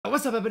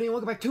What's up, everybody, and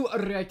welcome back to a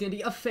React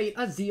Indie of Fate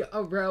a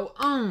Zero.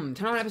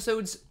 Tonight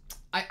episodes,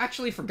 I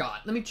actually forgot.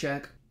 Let me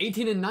check.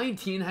 18 and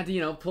 19, had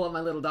to, pull up my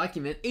little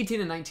document.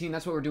 18 and 19,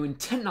 that's what we're doing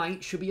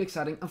tonight. Should be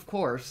exciting, of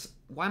course.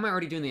 Why am I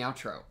already doing the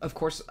outro? Of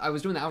course, I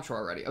was doing the outro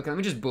already. Okay, let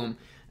me just boom.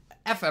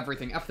 F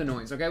everything, F the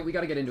noise, okay? We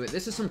gotta get into it.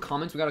 This is some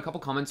comments. We got a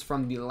couple comments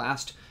from the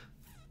last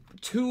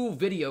 2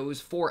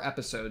 videos, 4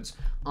 episodes.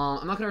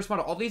 I'm not gonna respond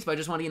to all these, but I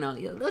just want to,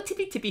 a little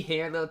tippy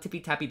here, a little tippy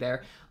tappy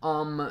there.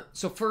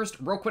 So first,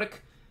 real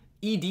quick,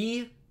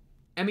 ED,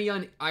 Emiya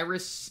and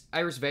Iris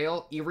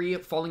Vale, Eerie,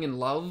 falling in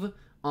love.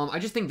 I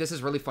just think this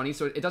is really funny,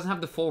 so it doesn't have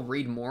the full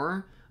read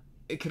more.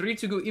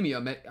 Kiritsugu Emiya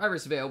met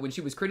Iris Vale when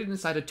she was created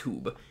inside a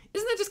tube.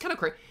 Isn't that just kind of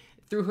crazy?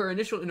 Through her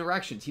initial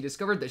interactions, he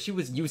discovered that she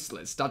was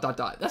useless, ...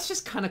 That's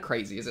just kind of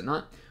crazy, is it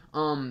not?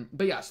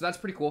 But yeah, so that's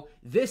pretty cool.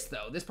 This,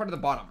 though, this part of the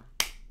bottom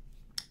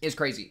is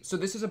crazy. So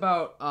this is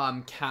about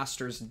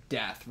Castor's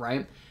death,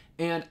 right?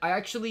 And I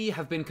actually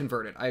have been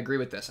converted. I agree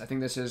with this. I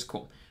think this is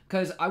cool.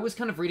 Because I was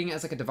kind of reading it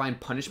as like a divine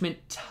punishment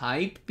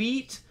type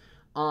beat.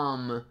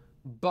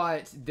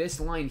 But this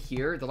line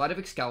here, the light of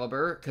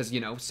Excalibur, because,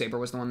 Saber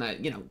was the one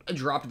that,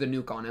 dropped the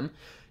nuke on him,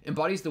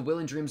 embodies the will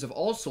and dreams of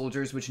all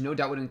soldiers, which no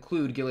doubt would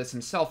include Gillis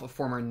himself, a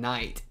former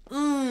knight.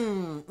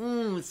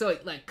 So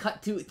it like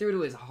cut through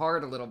to his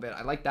heart a little bit.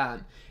 I like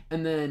that.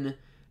 And then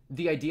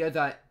the idea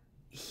that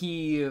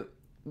he,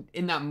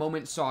 in that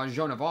moment, saw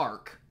Joan of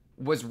Arc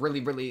was really,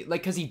 really,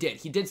 like, because he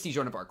did see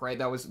Joan of Arc, right?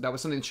 That was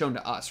something shown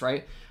to us,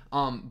 right?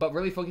 But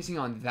really focusing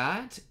on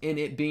that, and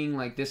it being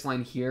like this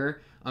line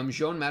here,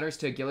 Joan matters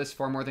to Gillis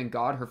far more than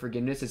God. Her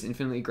forgiveness is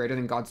infinitely greater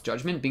than God's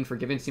judgment. Being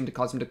forgiven seemed to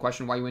cause him to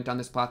question why he went down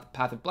this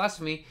path of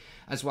blasphemy,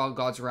 as while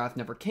God's wrath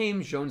never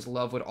came, Joan's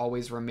love would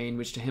always remain,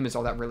 which to him is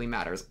all that really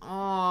matters.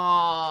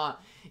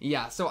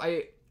 Yeah, so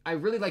I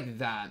really like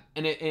that,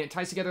 and it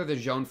ties together the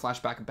Joan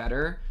flashback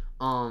better,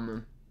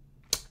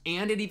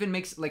 and it even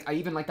makes, like, I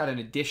even like that an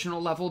additional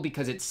level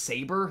because it's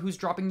Saber who's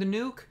dropping the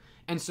nuke.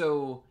 And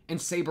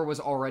Saber was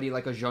already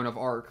like a Joan of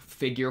Arc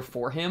figure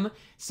for him.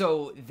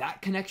 So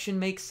that connection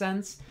makes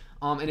sense.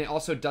 And it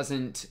also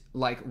doesn't,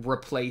 like,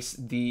 replace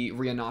the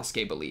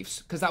Ryunosuke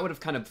beliefs. Because that would have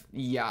kind of,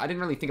 yeah, I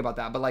didn't really think about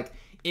that. But, like,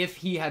 if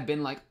he had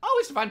been like, oh,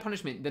 it's divine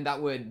punishment, then that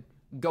would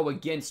go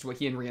against what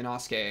he and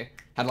Ryunosuke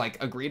had,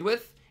 like, agreed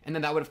with. And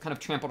then that would have kind of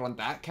trampled on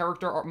that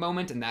character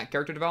moment and that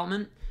character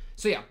development.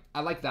 So yeah, I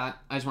like that.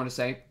 I just want to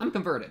say, I'm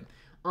converted.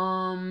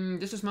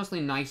 This is mostly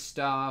nice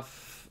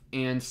stuff,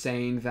 and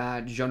saying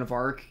that Joan of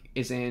Arc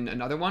is in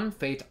another one,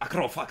 Fate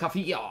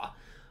Akrofakafia.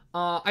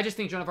 I just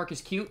think Joan of Arc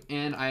is cute,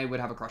 and I would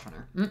have a crush on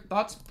her.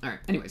 Thoughts? Alright,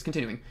 anyways,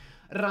 continuing.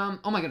 Oh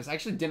my goodness, I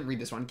actually didn't read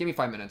this one. Give me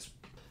 5 minutes.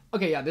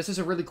 Okay, yeah, this is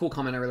a really cool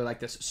comment. I really like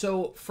this.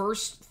 So,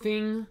 first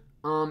thing,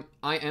 I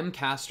am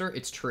Castor.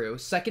 It's true.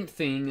 Second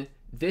thing,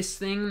 this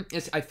thing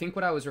is, I think,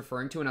 what I was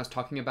referring to when I was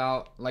talking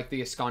about, like,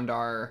 the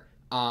Iskandar,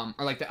 or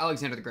like the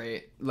Alexander the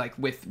Great, like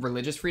with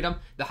religious freedom,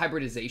 the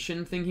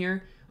hybridization thing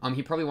here.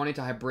 He probably wanted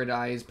to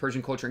hybridize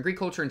Persian culture and Greek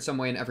culture in some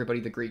way, and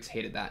everybody, the Greeks,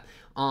 hated that.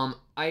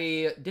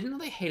 I didn't know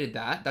they hated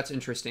that. That's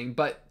interesting.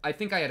 But I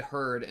think I had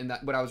heard, and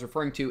that what I was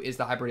referring to is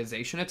the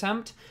hybridization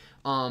attempt,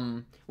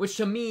 which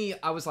to me,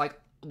 I was like,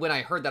 when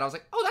I heard that, I was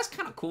like, oh, that's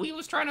kind of cool. He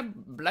was trying to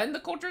blend the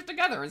cultures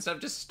together instead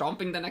of just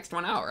stomping the next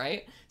one out,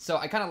 right? So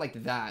I kind of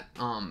liked that.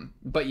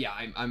 But yeah,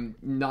 I'm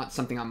not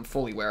something I'm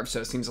fully aware of, so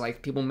it seems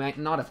like people might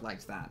not have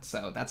liked that.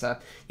 So that's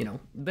a,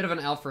 bit of an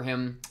L for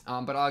him.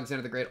 But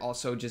Alexander the Great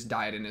also just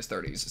died in his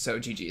 30s, so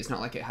GG. It's not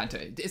like it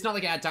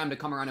had time to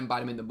come around and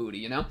bite him in the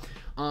booty,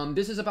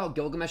 This is about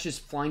Gilgamesh's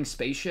flying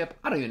spaceship.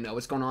 I don't even know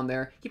what's going on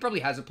there. He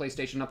probably has a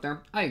PlayStation up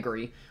there. I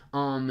agree.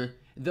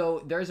 Though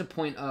there is a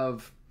point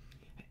of,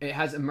 it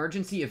has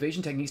emergency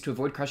evasion techniques to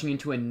avoid crashing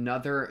into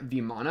another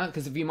Vimana,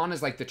 because the Vimana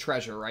is like the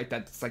treasure, right?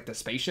 That's like the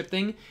spaceship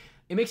thing.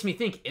 It makes me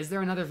think, is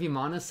there another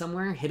Vimana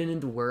somewhere hidden in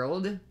the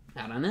world?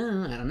 I don't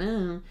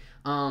know.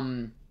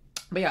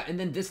 But yeah, and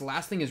then this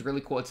last thing is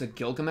really cool. It's a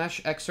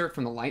Gilgamesh excerpt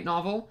from the light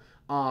novel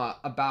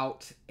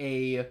about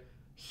a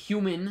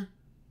human.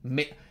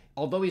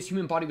 Although his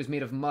human body was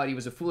made of mud, he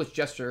was a foolish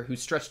jester who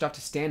stretched out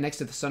to stand next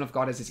to the son of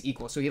God as his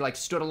equal. So he like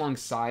stood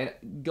alongside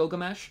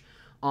Gilgamesh.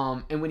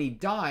 And when he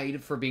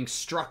died for being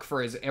struck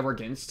for his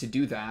arrogance to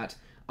do that,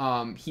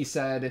 he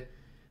said,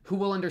 "Who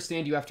will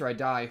understand you after I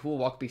die? Who will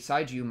walk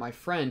beside you, my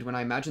friend? When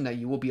I imagine that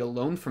you will be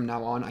alone from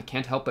now on, I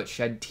can't help but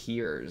shed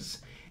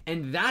tears."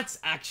 And that's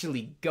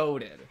actually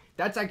goated.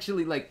 That's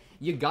actually, like,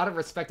 you gotta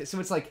respect it. So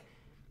it's like,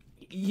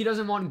 he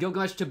doesn't want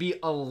Gilgamesh to be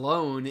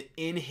alone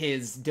in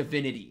his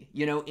divinity,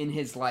 in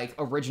his, like,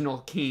 original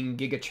king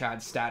Giga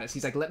Chad status.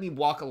 He's like, let me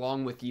walk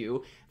along with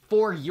you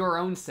for your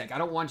own sake. I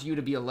don't want you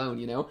to be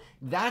alone,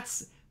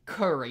 That's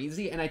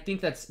crazy, and I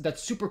think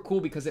that's super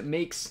cool because it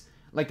makes,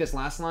 like this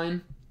last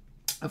line,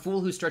 a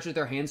fool who stretches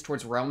their hands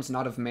towards realms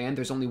not of man,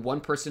 there's only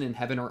one person in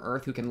heaven or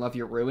earth who can love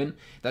your ruin.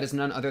 That is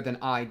none other than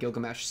I,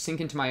 Gilgamesh.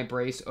 Sink into my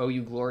embrace, oh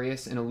you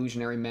glorious and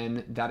illusionary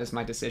men, that is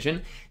my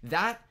decision.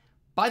 That,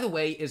 by the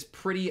way, is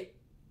pretty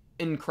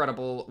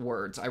incredible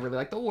words. I really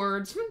like the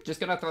words. Just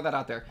gonna throw that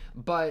out there.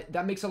 But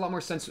that makes a lot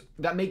more sense.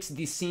 That makes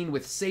the scene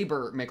with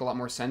Saber make a lot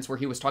more sense, where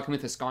he was talking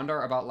with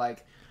Iskandar about,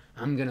 like,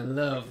 I'm gonna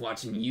love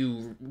watching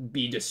you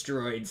be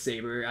destroyed,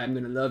 Saber. I'm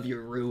gonna love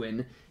your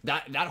ruin.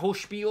 That whole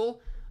spiel,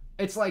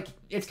 it's like,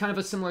 it's kind of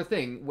a similar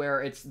thing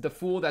where it's the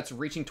fool that's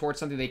reaching towards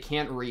something they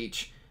can't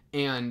reach,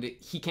 and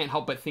he can't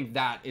help but think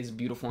that is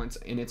beautiful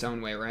in its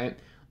own way, right?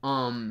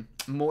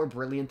 More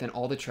brilliant than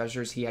all the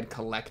treasures he had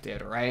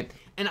collected, right?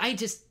 And I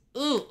just,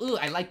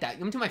 I like that.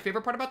 You know my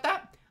favorite part about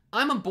that?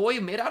 I'm a boy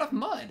made out of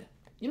mud.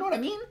 You know what I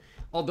mean?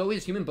 Although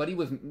his human body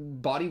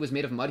was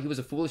made of mud, he was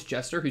a foolish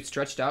jester who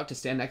stretched out to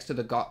stand next to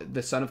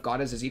the son of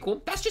God as his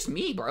equal. That's just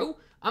me, bro.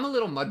 I'm a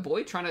little mud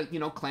boy trying to, you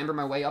know, clamber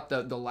my way up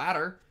the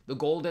ladder, the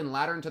golden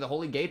ladder into the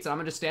holy gates, and I'm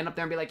gonna just stand up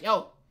there and be like,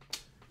 yo,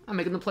 I'm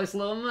making the place a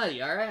little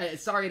muddy, alright?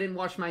 Sorry I didn't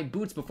wash my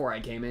boots before I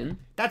came in.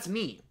 That's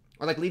me.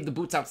 Or like leave the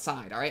boots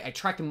outside, alright? I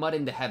tracked mud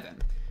into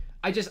heaven.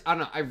 I don't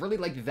know, I really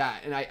like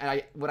that, and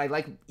I what I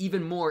like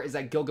even more is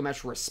that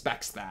Gilgamesh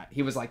respects that.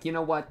 He was like, you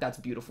know what, that's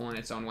beautiful in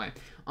its own way.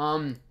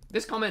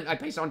 This comment I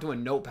pasted onto a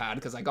notepad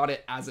because I got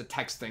it as a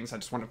text thing, so I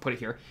just want to put it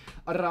here.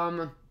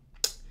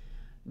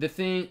 The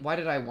thing, why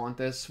did I want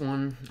this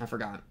one? I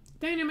forgot.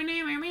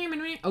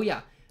 Oh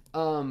yeah,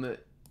 freaking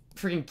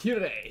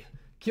Kirei.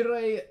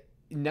 Kirei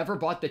never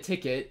bought the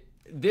ticket.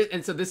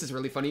 And so this is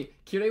really funny.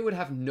 Kirei would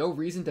have no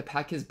reason to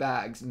pack his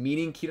bags,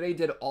 meaning Kirei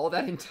did all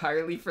that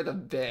entirely for the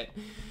bit.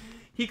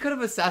 He could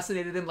have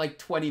assassinated him like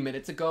 20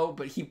 minutes ago,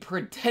 but he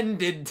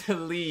pretended to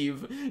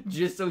leave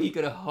just so he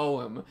could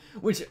hoe him,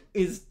 which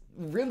is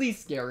really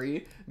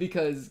scary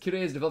because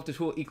Kirei has developed a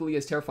tool equally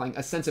as terrifying,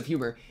 a sense of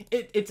humor.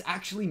 It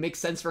actually makes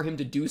sense for him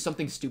to do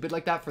something stupid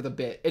like that for the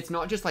bit. It's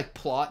not just like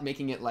plot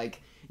making it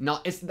like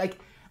not, it's like,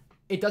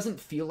 it doesn't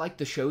feel like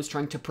the show's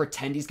trying to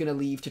pretend he's gonna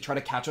leave to try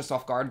to catch us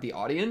off guard, the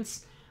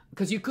audience.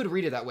 Because you could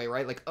read it that way,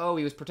 right? Like, oh,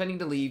 he was pretending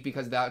to leave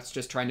because that's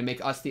just trying to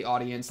make us, the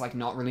audience, like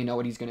not really know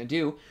what he's gonna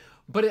do.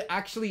 But it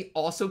actually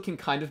also can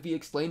kind of be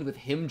explained with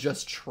him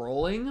just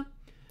trolling.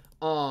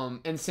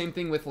 And same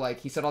thing with,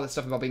 like, he said all this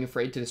stuff about being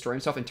afraid to destroy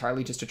himself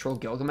entirely just to troll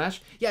Gilgamesh.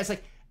 Yeah, it's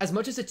like, as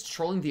much as it's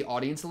trolling the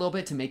audience a little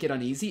bit to make it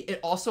uneasy, it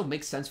also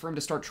makes sense for him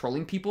to start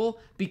trolling people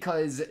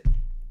because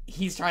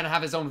he's trying to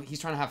have he's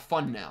trying to have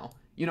fun now.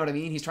 You know what I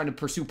mean? He's trying to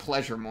pursue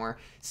pleasure more.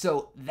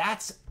 So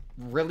that's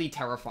really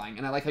terrifying,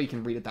 and I like how you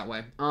can read it that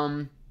way.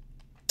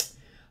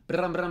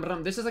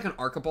 This is like an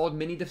Archibald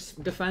mini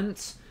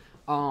defense.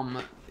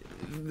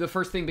 The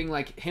first thing being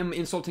like, him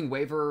insulting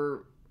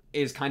Waver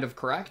is kind of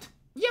correct.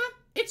 Yeah,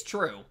 it's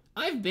true.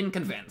 I've been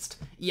convinced.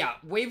 Yeah,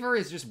 Waver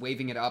is just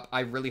waving it up.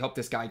 I really hope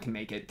this guy can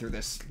make it through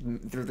this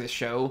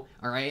show.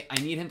 All right,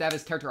 I need him to have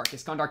his character arc.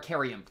 Iskandar,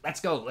 carry him. Let's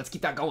go. Let's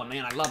keep that going,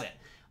 man. I love it.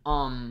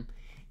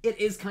 It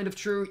is kind of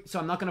true, so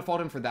I'm not gonna fault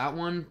him for that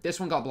one.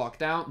 This one got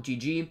blocked out.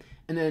 GG.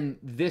 And then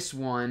this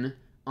one.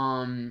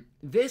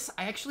 This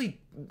I actually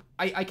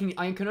I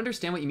can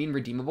understand what you mean,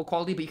 redeemable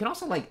quality, but you can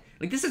also like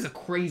this is a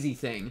crazy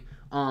thing.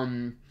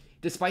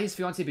 Despite his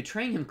fiancée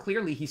betraying him,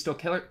 clearly he still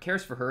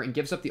cares for her and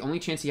gives up the only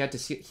chance he had to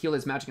heal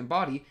his magic and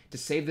body to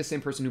save the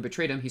same person who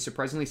betrayed him. He's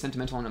surprisingly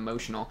sentimental and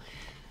emotional.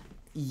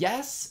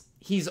 Yes,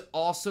 he's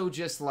also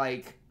just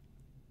like,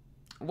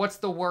 what's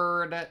the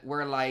word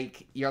where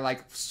like you're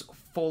like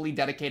fully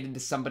dedicated to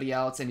somebody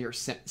else and you're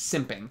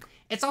simping.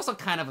 It's also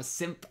kind of a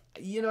simp.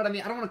 You know what I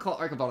mean? I don't want to call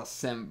Archibald a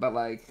simp, but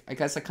like I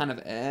guess I kind of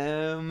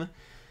am.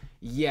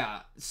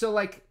 Yeah. So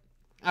like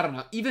I don't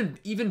know.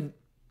 Even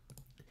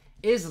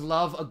is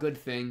love a good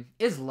thing?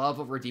 Is love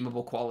a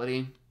redeemable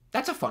quality?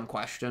 That's a fun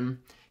question.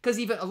 Because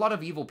even a lot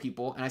of evil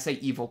people, and I say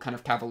evil kind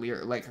of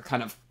cavalier, like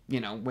kind of, you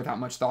know, without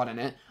much thought in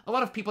it, a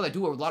lot of people that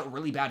do a lot of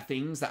really bad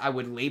things that I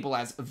would label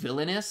as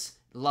villainous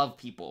love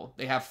people.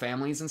 They have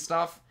families and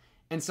stuff.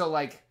 And so,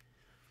 like,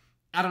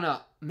 I don't know.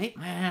 Man,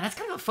 that's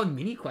kind of a fun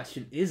mini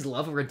question. Is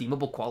love a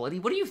redeemable quality?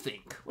 What do you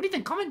think? What do you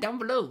think? Comment down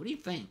below. What do you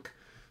think?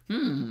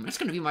 That's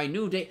going to be my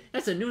new day.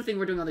 That's a new thing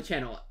we're doing on the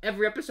channel.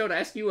 Every episode I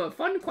ask you a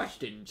fun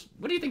question.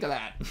 What do you think of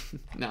that?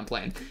 No, I'm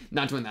playing.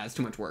 Not doing that. It's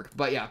too much work.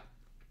 But yeah.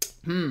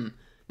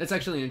 That's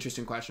actually an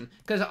interesting question.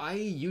 Because I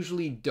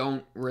usually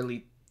don't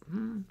really...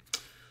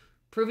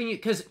 Proving it...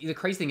 Because the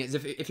crazy thing is,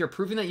 if you're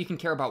proving that you can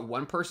care about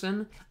one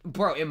person...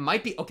 Bro, it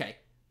might be... Okay.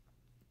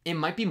 It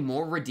might be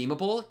more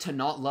redeemable to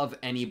not love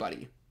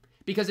anybody.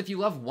 Because if you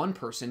love one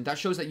person, that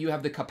shows that you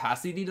have the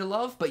capacity to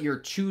love, but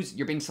you're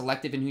being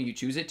selective in who you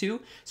choose it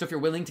to. So if you're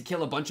willing to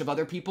kill a bunch of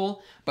other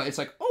people, but it's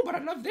like, oh, but I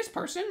love this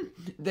person,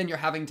 then you're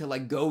having to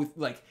like go,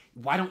 like,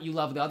 why don't you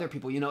love the other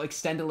people? You know,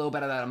 extend a little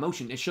bit of that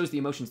emotion. It shows the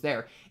emotions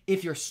there.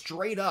 If you're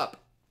straight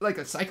up like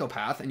a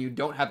psychopath and you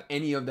don't have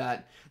any of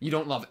that, you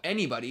don't love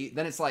anybody,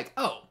 then it's like,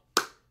 oh,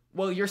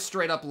 well, you're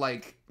straight up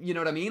like, you know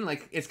what I mean?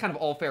 Like, it's kind of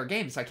all fair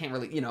game, so I can't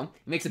really, you know,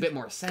 it makes a bit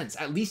more sense.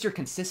 At least you're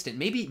consistent.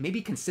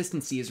 Maybe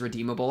consistency is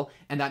redeemable,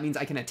 and that means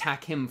I can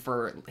attack him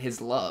for his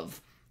love.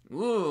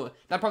 Ooh,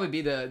 that'd probably be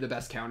the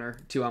best counter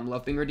to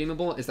love being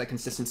redeemable, is that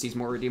consistency is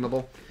more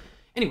redeemable.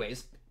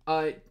 Anyways,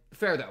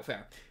 fair though,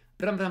 fair.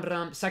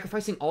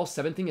 Sacrificing all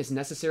seven thing is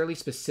necessarily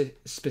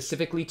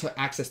specifically to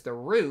access the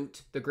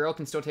root. The grail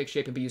can still take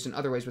shape and be used in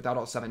other ways without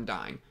all seven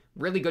dying.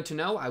 Really good to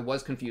know. I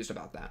was confused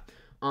about that.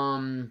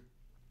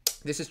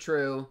 This is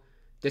true,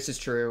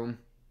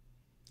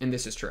 and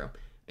this is true.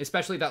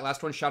 Especially that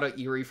last one. Shout out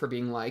Eerie for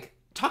being like,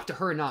 talk to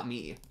her, not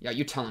me. Yeah,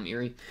 you tell him,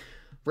 Eerie.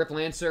 Rip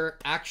Lancer.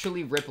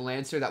 Actually, Rip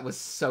Lancer, that was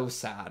so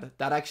sad.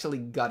 That actually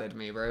gutted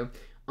me, bro.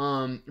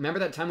 Remember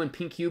that time when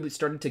Pink Cube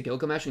started to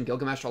Gilgamesh and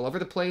Gilgamesh all over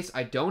the place?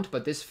 I don't,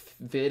 but this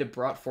vid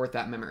brought forth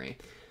that memory.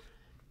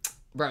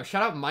 Bro,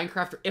 shout out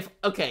Minecraft.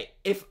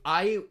 If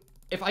I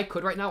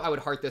could right now, I would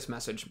heart this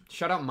message.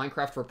 Shout out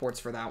Minecraft Reports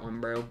for that one,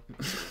 bro.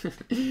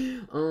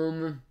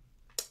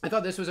 I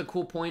thought this was a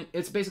cool point.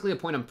 It's basically a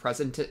point on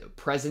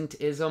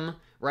presentism,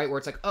 right? Where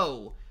it's like,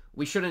 oh,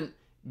 we shouldn't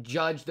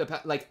judge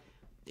the... Like,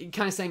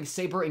 kind of saying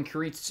Saber and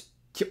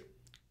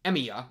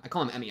Emiya. I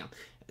call him Emiya.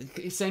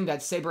 Saying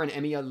that Saber and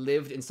Emiya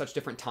lived in such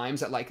different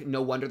times that, like,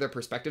 no wonder their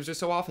perspectives are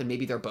so off, and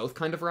maybe they're both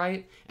kind of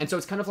right. And so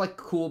it's kind of, like,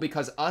 cool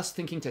because us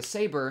thinking to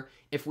Saber,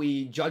 if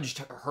we judged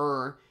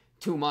her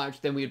too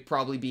much, then we'd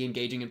probably be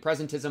engaging in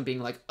presentism,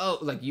 being like, oh,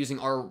 like, using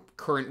our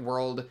current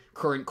world,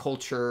 current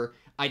culture,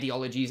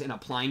 ideologies, and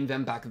applying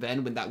them back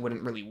then when that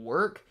wouldn't really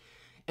work.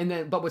 And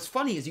then, but what's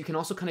funny is you can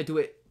also kind of do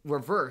it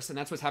reverse, and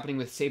that's what's happening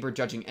with Saber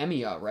judging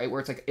Emiya, right?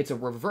 Where it's like, it's a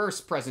reverse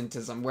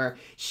presentism, where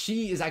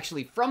she is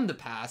actually from the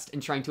past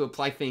and trying to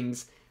apply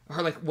things,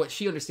 or like what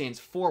she understands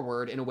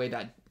forward in a way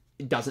that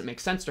doesn't make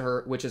sense to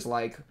her, which is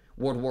like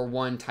World War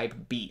I type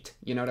beat,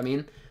 you know what I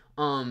mean?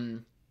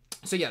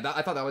 So yeah,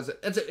 I thought that was,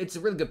 it's a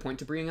really good point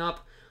to bring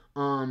up.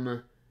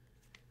 And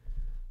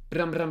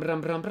then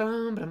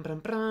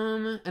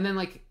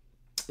like,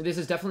 this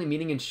is definitely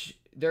meaning in,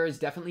 there is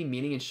definitely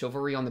meaning in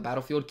chivalry on the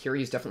battlefield.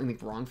 Kiri is definitely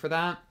wrong for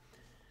that.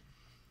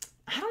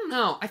 I don't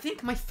know. I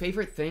think my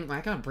favorite thing...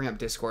 I gotta bring up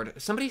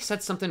Discord. Somebody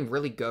said something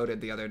really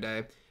goated the other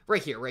day.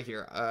 Right here.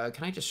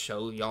 Can I just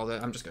show y'all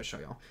that? I'm just gonna show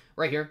y'all.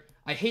 Right here.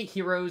 I hate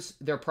heroes.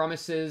 Their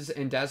promises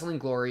and dazzling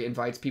glory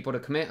invites people to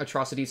commit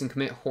atrocities and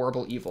commit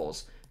horrible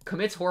evils.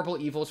 Commits horrible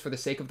evils for the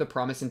sake of the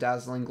promise and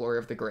dazzling glory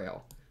of the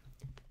Grail.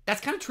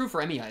 That's kind of true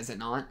for Emiya, is it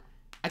not?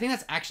 I think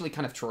that's actually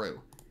kind of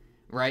true.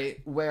 Right?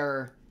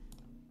 Where,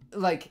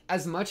 like,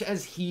 as much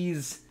as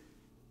he's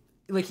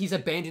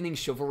abandoning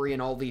chivalry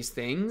and all these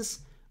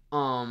things...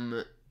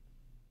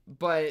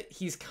 but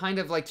he's kind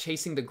of like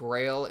chasing the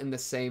Grail in the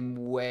same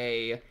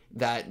way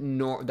that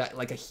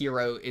like a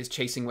hero is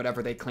chasing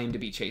whatever they claim to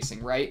be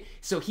chasing, right?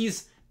 So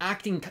he's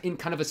acting in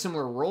kind of a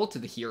similar role to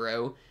the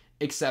hero,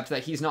 except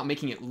that he's not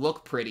making it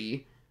look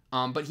pretty,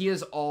 but he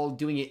is all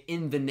doing it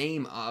in the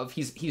name of,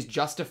 he's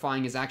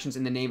justifying his actions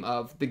in the name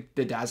of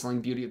the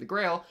dazzling beauty of the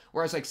Grail,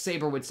 whereas like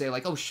Saber would say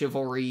like, oh,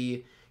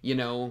 chivalry, you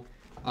know,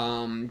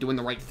 doing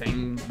the right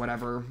thing,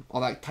 whatever,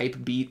 all that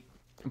type beat.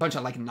 A bunch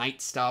of like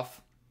knight stuff.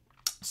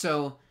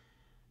 So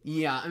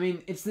yeah, I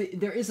mean,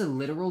 there is a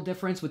literal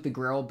difference with the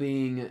Grail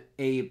being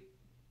a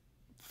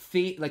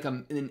fate, like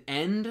an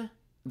end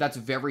that's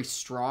very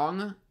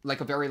strong,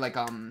 like a very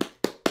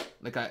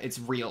it's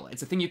real.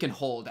 It's a thing you can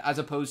hold, as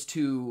opposed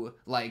to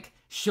like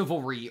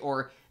chivalry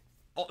or,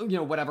 you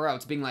know, whatever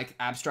else being like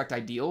abstract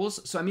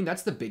ideals. So I mean,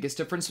 that's the biggest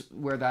difference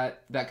where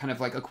that kind of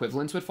like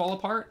equivalence would fall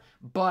apart.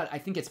 But I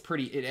think it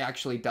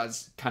actually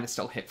does kind of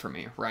still hit for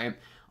me, right?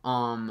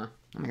 Oh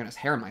my goodness,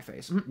 hair in my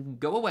face.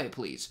 Go away,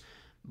 please.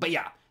 But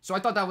yeah, so I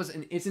thought that was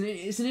it's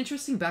an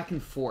interesting back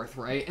and forth,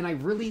 right? And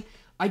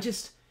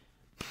it's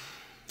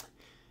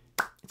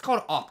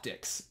called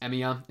optics,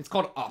 Emiya. It's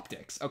called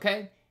optics,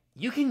 okay?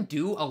 You can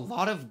do a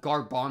lot of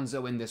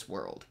garbanzo in this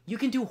world. You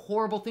can do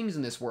horrible things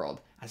in this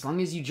world, as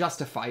long as you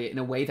justify it in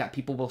a way that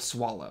people will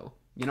swallow.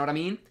 You know what I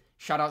mean?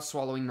 Shout out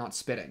swallowing, not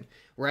spitting,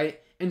 right?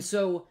 And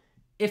so,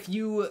 if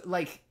you,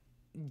 like,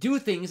 do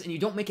things and you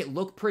don't make it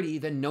look pretty,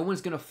 then no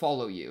one's gonna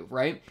follow you,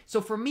 right?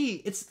 So for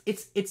me,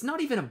 it's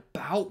not even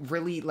about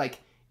really like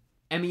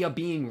Emiya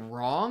being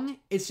wrong.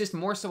 It's just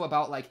more so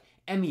about like,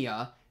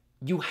 Emiya,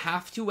 you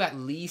have to at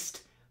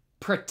least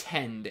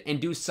pretend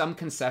and do some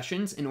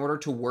concessions in order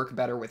to work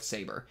better with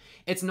Saber.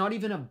 It's not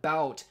even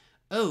about,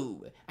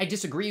 oh, I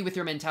disagree with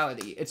your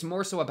mentality. It's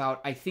more so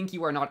about, I think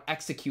you are not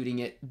executing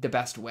it the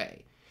best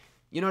way.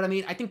 You know what I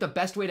mean? I think the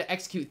best way to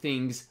execute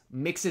things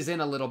mixes in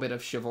a little bit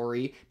of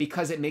chivalry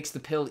because it makes the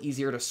pill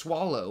easier to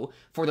swallow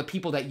for the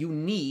people that you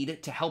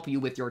need to help you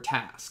with your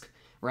task,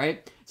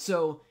 right?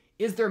 So,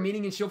 is there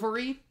meaning in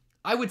chivalry?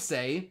 I would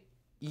say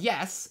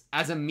yes,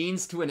 as a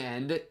means to an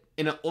end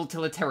in an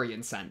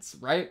utilitarian sense,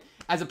 right?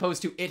 As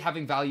opposed to it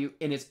having value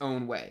in its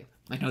own way.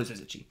 My nose is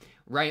itchy,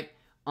 right?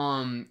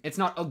 It's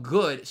not a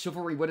good,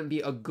 chivalry wouldn't be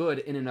a good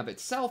in and of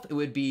itself. It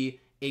would be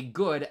a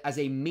good as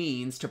a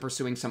means to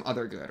pursuing some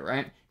other good,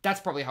 right? That's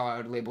probably how I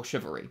would label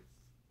chivalry.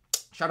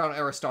 Shout out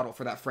Aristotle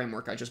for that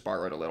framework I just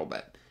borrowed a little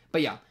bit.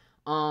 But yeah,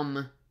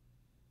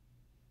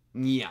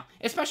 yeah.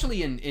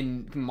 Especially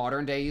in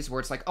modern days where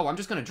it's like, oh, I'm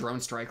just gonna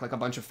drone strike like a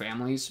bunch of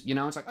families, you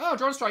know? It's like, oh,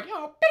 drone strike, you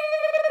know.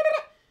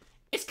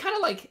 It's kind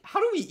of like, how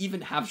do we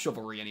even have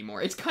chivalry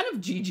anymore? It's kind of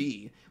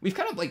GG. We've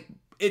kind of like,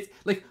 it's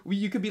like,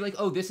 you could be like,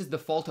 oh, this is the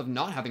fault of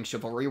not having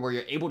chivalry where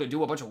you're able to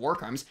do a bunch of war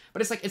crimes.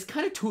 But it's like, it's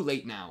kind of too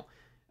late now.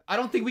 I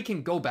don't think we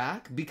can go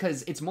back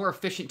because it's more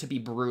efficient to be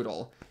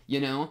brutal, you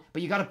know?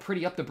 But you gotta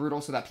pretty up the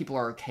brutal so that people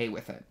are okay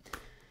with it.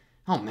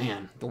 Oh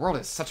man, the world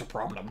is such a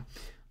problem.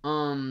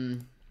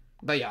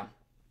 But yeah.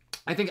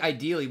 I think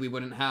ideally we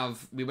would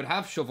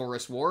have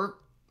chivalrous war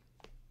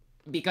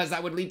because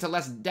that would lead to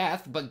less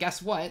death, but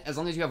guess what? As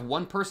long as you have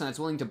one person that's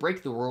willing to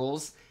break the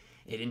rules,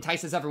 it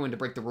entices everyone to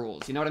break the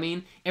rules. You know what I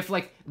mean? If,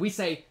 like, we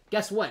say,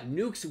 guess what?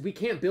 Nukes, we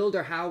can't build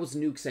or house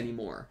nukes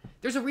anymore.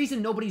 There's a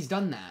reason nobody's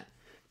done that.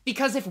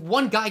 Because if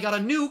one guy got a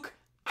nuke,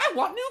 I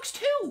want nukes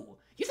too.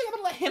 You think I'm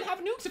gonna let him have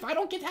nukes if I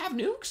don't get to have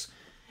nukes?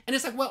 And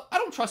it's like, well, I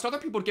don't trust other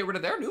people to get rid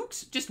of their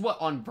nukes. Just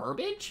what, on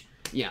verbiage?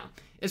 Yeah.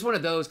 It's one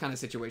of those kind of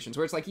situations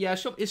where it's like, yeah,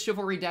 is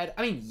chivalry dead?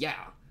 I mean,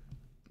 yeah.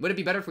 Would it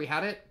be better if we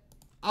had it?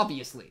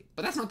 Obviously.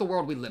 But that's not the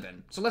world we live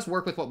in. So let's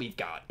work with what we've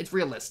got. It's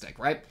realistic,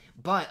 right?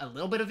 But a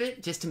little bit of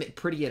it, just to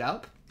pretty it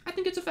up, I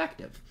think it's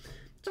effective.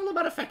 It's all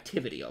about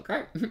effectivity,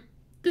 okay?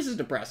 This is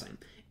depressing.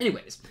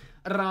 Anyways,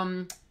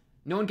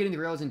 no one getting the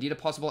real is indeed a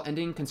possible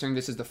ending, considering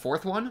this is the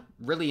 4th one.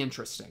 Really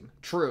interesting.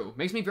 True.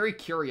 Makes me very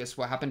curious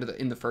what happened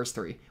in the first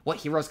 3. What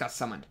heroes got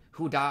summoned?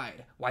 Who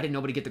died? Why did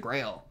nobody get the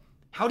Grail?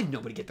 How did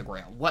nobody get the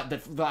Grail? What,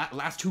 the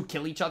last 2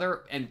 kill each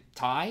other and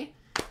tie?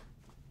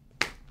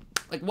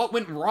 Like, what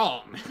went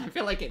wrong? I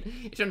feel like it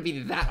shouldn't be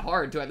that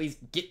hard to at least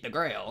get the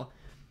Grail.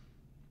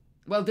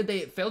 Well, did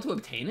they fail to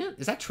obtain it?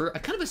 Is that true? I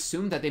kind of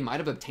assumed that they might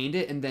have obtained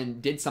it and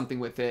then did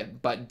something with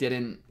it, but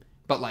didn't.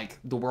 But, like,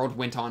 the world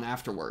went on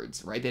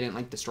afterwards, right? They didn't,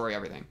 like, destroy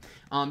everything.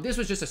 This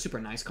was just a super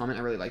nice comment.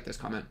 I really like this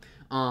comment.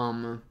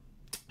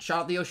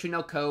 Shout out the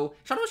Oshinoko.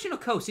 Shout out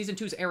Oshinoko. Season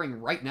 2 is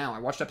airing right now. I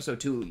watched episode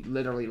 2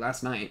 literally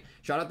last night.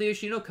 Shout out the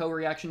Oshinoko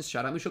reactions.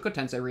 Shout out Mushoku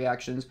Tensei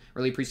reactions.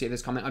 Really appreciate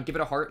this comment. I'd give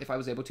it a heart if I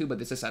was able to, but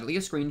this is sadly a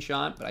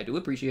screenshot, but I do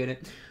appreciate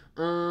it.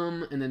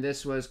 And then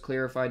this was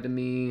clarified to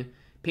me.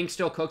 Pink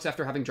still cooks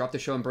after having dropped the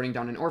show and burning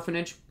down an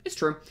orphanage. It's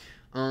true.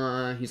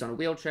 He's on a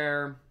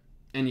wheelchair.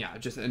 And yeah,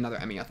 just another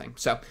Emiya thing.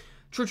 So,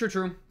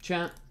 true,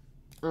 chat.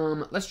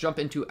 Let's jump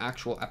into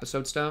actual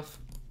episode stuff.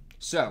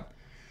 So,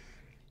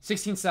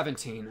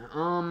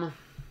 1617.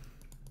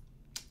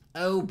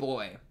 Oh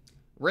boy.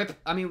 Rip.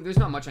 I mean, there's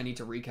not much I need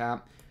to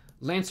recap.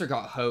 Lancer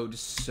got hoed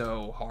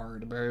so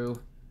hard, bro.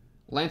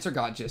 Lancer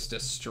got just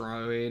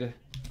destroyed.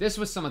 This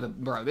was some of the...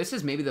 Bro, this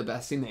is maybe the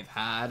best scene they've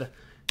had.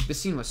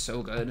 This scene was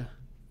so good.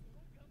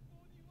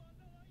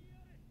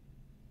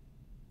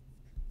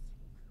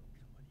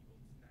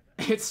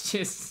 It's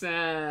just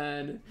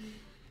sad.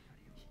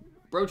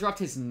 Bro dropped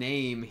his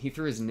name. He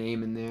threw his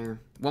name in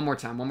there. One more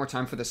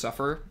time for the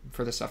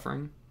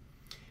suffering.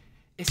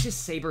 It's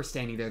just Saber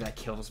standing there that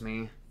kills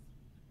me.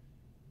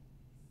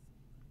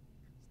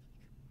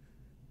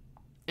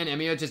 And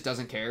Emiya just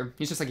doesn't care.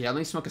 He's just like, yeah, let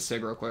me smoke a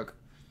cig real quick.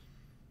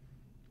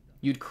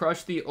 You'd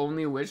crush the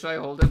only wish I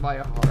hold in my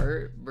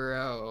heart?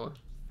 Bro.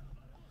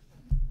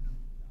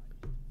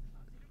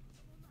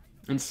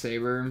 And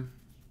Saber.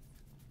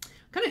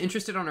 Kind of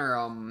interested on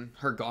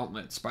her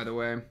gauntlets, by the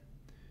way.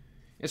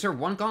 Is her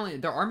one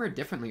gauntlet... They're armored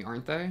differently,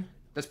 aren't they?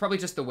 That's probably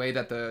just the way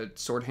that the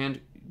sword hand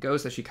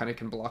goes, that she kind of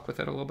can block with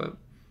it a little bit.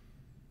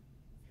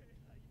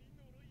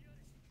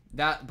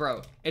 That,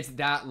 bro, it's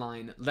that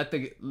line. Let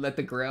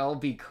the Grail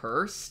be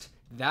cursed.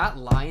 That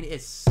line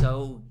is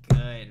so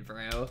good,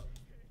 bro.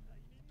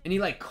 And he,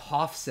 like,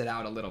 coughs it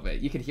out a little bit.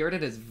 You could hear it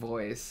in his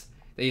voice.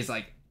 That he's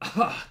like,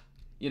 ugh.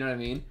 You know what I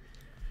mean?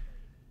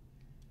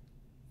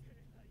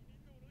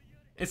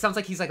 It sounds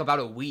like he's, like, about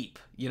to weep.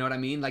 You know what I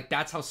mean? Like,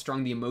 that's how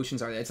strong the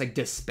emotions are. It's, like,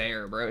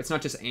 despair, bro. It's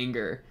not just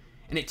anger.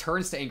 And it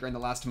turns to anger in the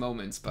last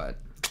moments, but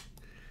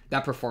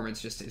that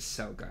performance just is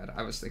so good.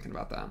 I was thinking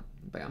about that.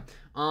 But,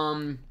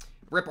 yeah.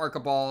 Rip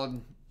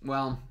Archibald.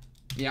 Well,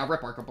 yeah,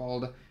 Rip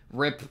Archibald.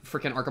 Rip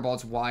freaking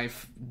Archibald's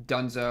wife,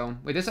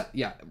 Dunzo. Wait, is that?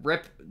 Yeah,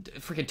 Rip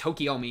freaking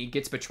Tokiomi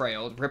gets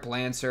betrayed. Rip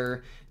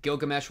Lancer.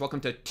 Gilgamesh, welcome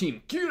to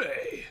Team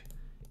Kirei.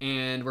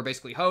 And we're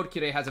basically hoed.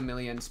 Kirei has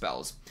 1,000,000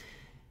 spells.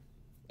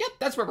 Yep,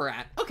 that's where we're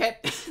at. Okay,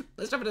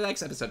 let's jump into the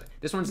next episode.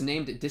 This one's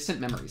named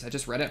Distant Memories. I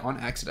just read it on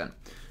accident.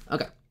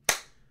 Okay.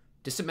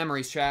 Distant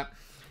Memories, chat.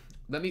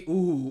 Let me...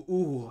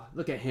 Ooh,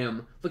 look at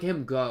him. Look at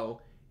him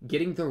go.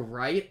 Getting the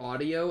right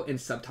audio and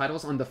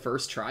subtitles on the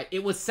first try.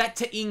 It was set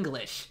to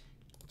English.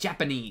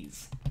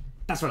 Japanese.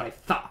 That's what I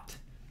thought.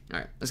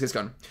 Alright, let's get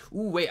going.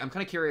 Ooh, wait, I'm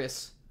kind of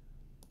curious.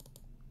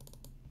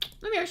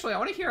 Let me actually... I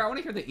want to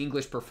hear the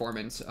English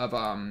performance of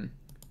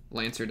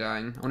Lancer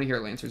dying. I want to hear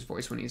Lancer's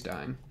voice when he's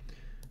dying.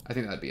 I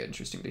think that'd be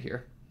interesting to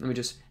hear. Let me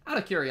just... Out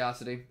of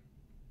curiosity...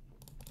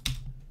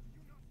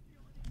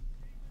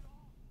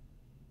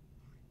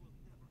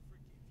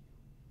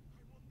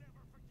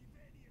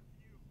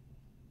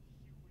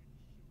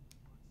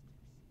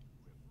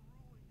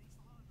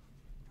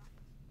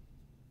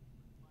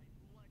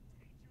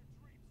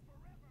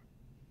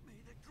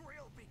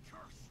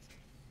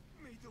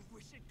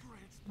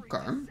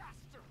 Okay. And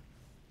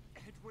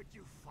when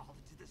you fall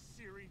into the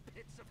searing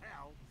pits of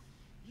hell,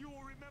 you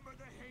will remember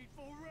the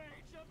hateful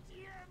rage of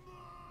Tiamat.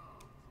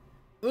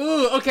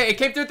 Ooh, okay, it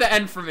came through at the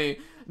end for me.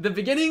 The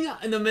beginning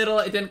and the middle,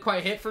 it didn't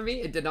quite hit for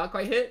me. It did not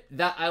quite hit.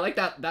 That I like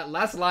that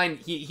last line.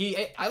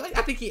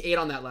 I think he ate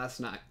on that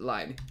last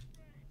line.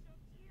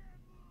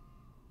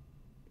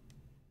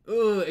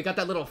 Ooh, it got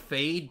that little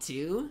fade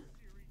too.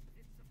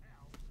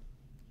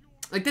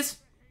 Like this.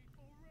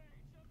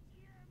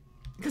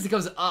 Because it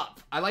goes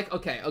up. I like.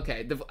 Okay.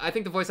 I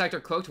think the voice actor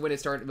cloaked when he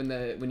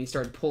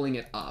started pulling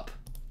it up.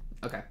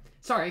 Okay.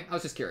 Sorry, I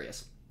was just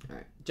curious. All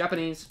right.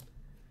 Japanese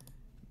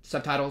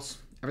subtitles.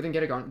 Everything,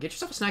 get it going. Get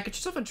yourself a snack. Get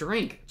yourself a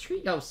drink.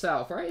 Treat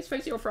yourself. All right. It's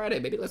Face Your Friday,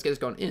 baby. Let's get this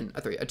going in a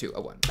 3, a 2,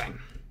 a 1. Bang.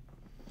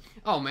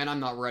 Oh man, I'm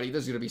not ready.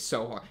 This is gonna be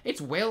so hard. It's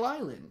Whale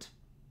Island.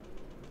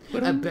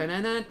 Wait.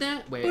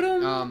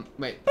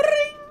 Wait.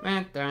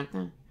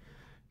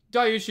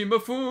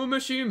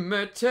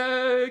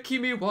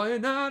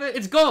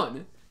 It's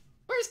gone.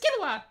 Where's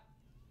Killua?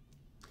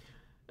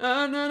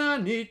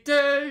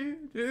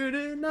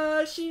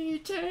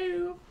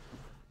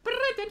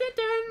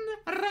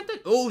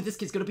 Oh, this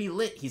kid's gonna be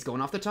lit. He's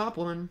going off the top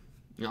one.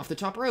 Off the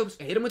top ropes.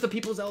 Hit him with the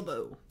people's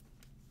elbow.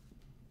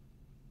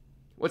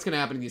 What's gonna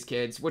happen to these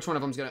kids? Which one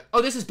of them's gonna...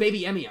 Oh, this is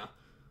baby Emiya.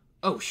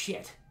 Oh,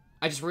 shit.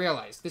 I just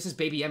realized. This is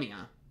baby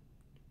Emiya.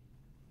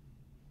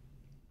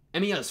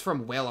 Emiya is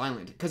from Whale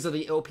Island because of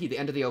the OP, the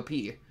end of the OP.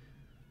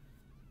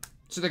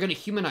 So they're gonna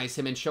humanize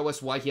him and show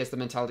us why he has the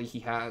mentality he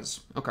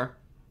has. Okay.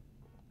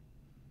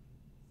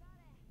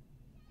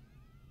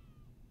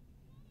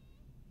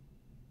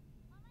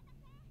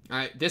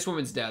 Alright, this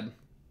woman's dead.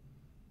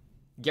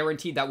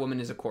 Guaranteed that woman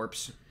is a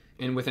corpse.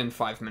 And within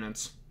 5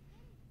 minutes.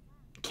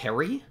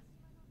 Carrie?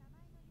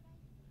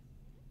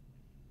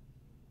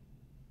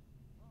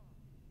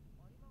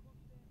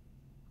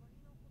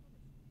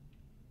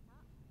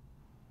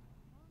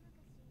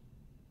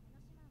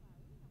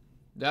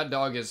 That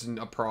dog isn't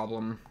a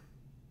problem.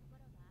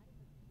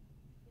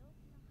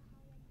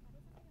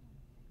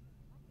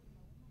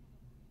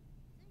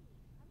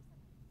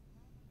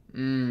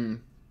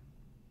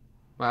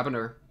 What happened to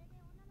her?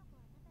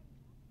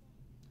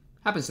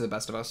 Happens to the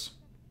best of us.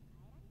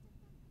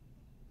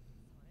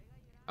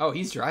 Oh,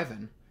 he's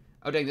driving.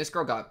 Oh, dang, this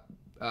girl got...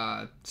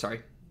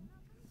 sorry.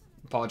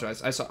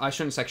 Apologize. I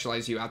shouldn't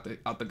sexualize you out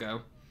the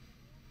go.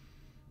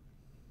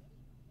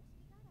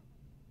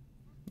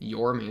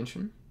 Your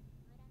mansion?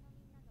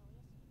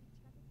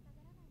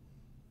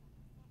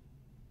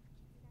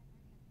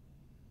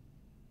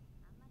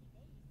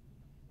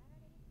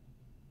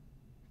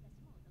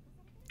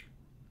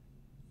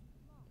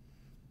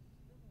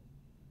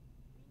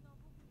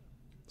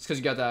 It's because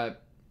you got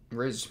that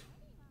Riz.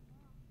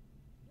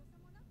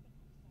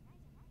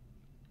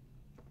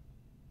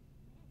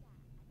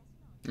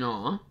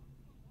 Aw.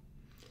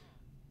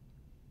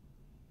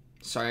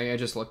 Sorry, I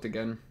just looked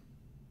again.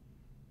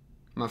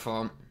 My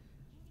fault.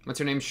 What's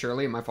her name?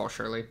 Shirley? My fault,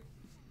 Shirley.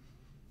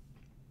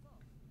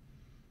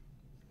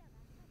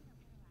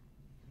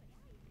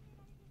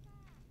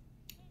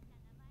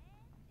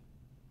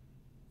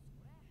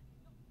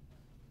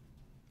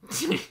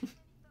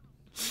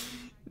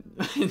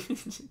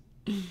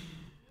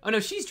 Oh no,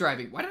 she's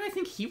driving. Why did I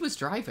think he was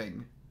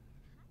driving?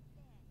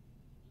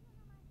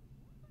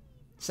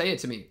 Say it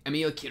to me.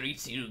 Emiya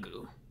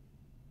Kiritsugu.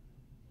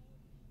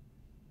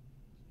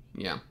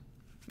 Yeah.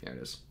 There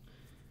it is.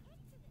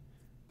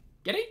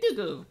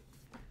 Kiritsugu.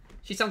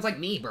 She sounds like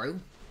me, bro.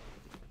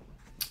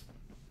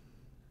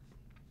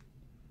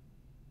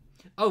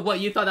 Oh, what?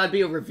 You thought that'd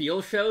be a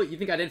reveal show? You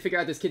think I didn't figure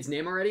out this kid's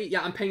name already?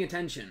 Yeah, I'm paying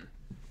attention.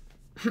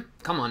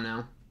 Come on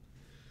now.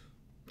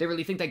 They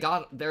really think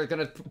they're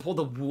gonna pull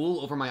the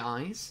wool over my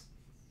eyes?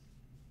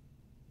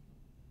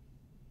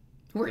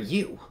 Who are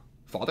you?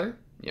 Father?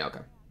 Yeah, okay.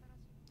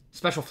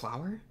 Special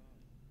flower?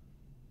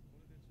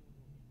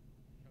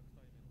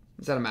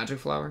 Is that a magic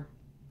flower?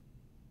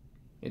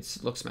 It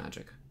looks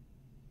magic.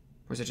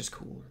 Or is it just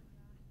cool?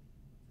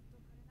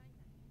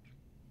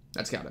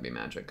 That's gotta be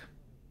magic.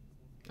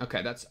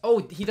 Okay, that's... Oh,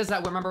 he does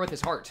that, remember, with his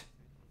heart.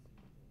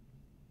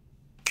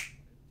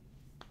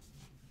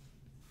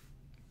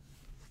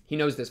 He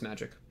knows this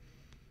magic.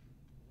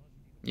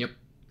 Yep.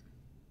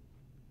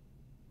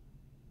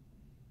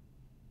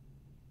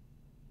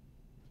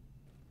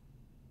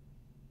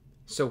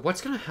 So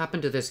what's gonna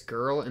happen to this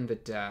girl and the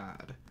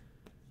dad?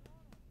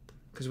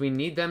 Because we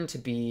need them to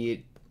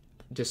be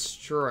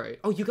destroyed.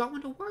 Oh, you got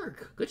one to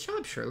work. Good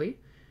job, Shirley.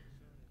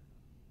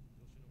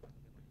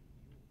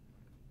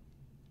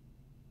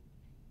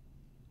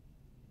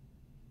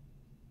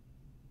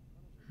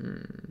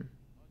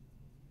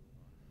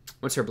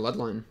 What's her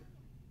bloodline?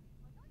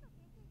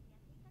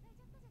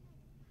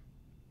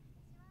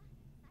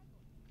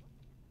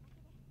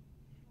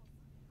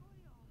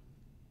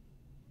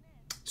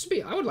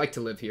 I would like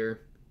to live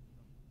here.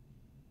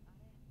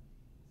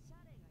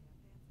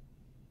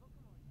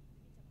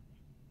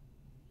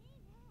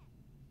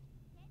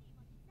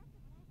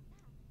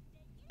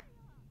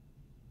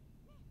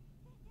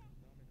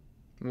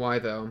 Why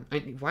though?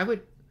 Why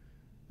would...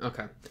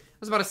 Okay. I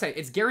was about to say,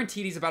 it's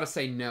guaranteed he's about to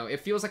say no. It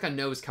feels like a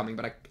no is coming,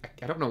 but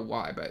I don't know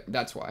why, but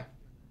that's why.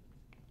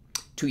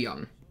 Too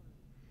young.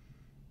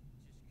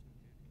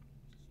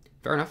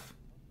 Fair enough.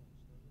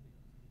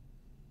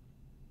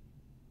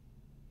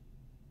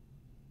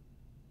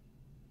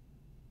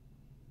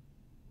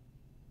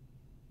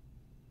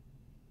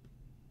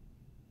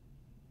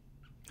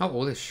 How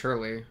old is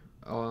Shirley?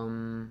 I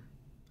don't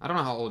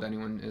know how old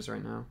anyone is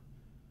right now.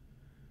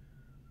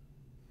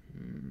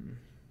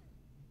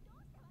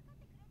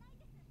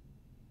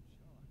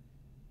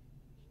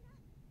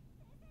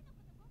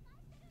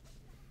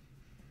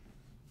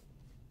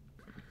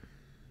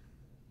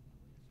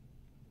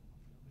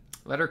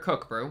 Let her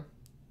cook, bro.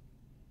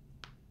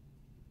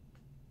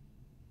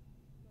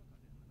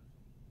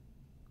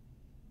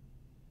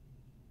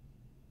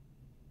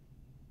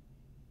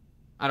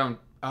 I don't...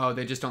 Oh,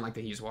 they just don't like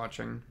that he's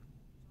watching.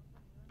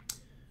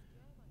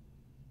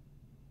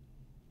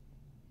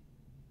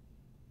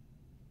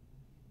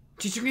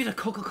 She's drinking a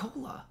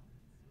Coca-Cola.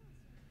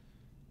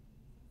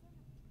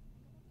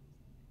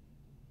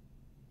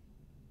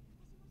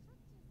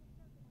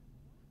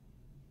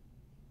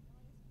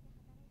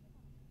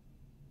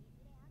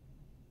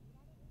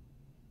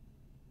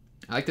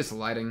 I like this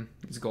lighting.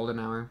 It's golden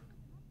hour.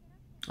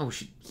 Oh,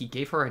 he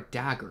gave her a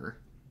dagger.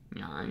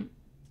 Alright.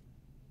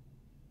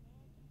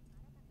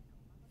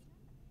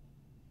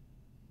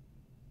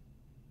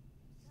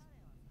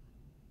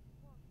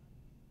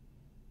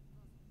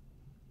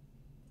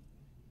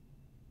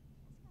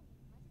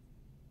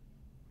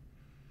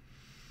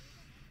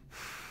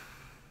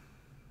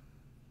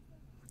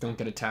 Don't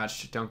get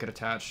attached. Don't get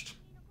attached.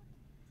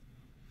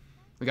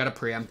 We gotta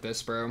preempt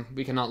this, bro.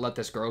 We cannot let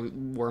this girl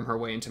worm her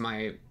way into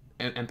my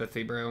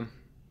empathy, bro.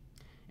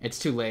 It's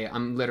too late.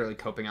 I'm literally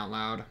coping out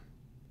loud.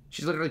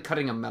 She's literally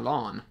cutting a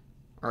melon.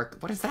 Or,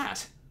 what is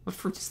that? What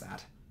fruit is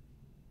that?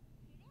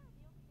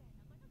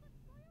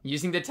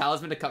 Using the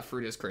talisman to cut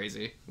fruit is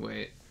crazy.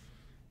 Wait.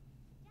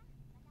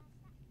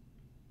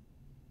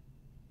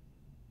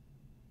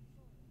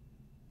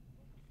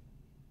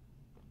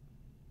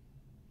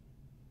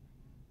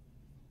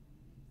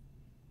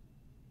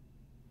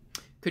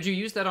 Could you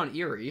use that on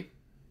Eerie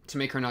to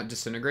make her not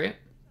disintegrate?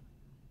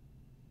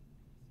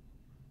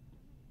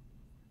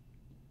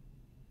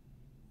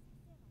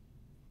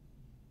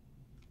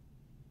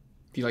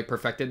 If you, like,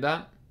 perfected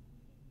that?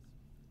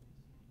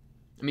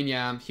 I mean,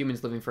 yeah,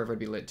 humans living forever would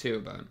be lit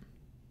too, but...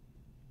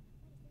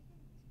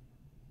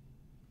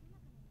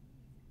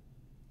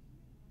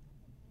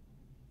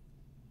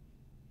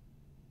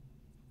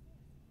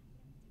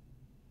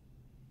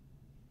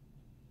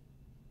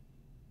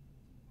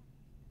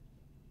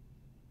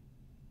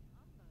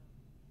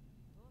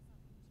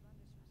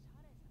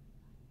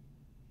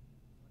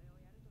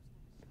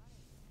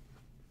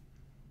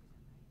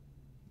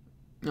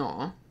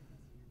 Aw.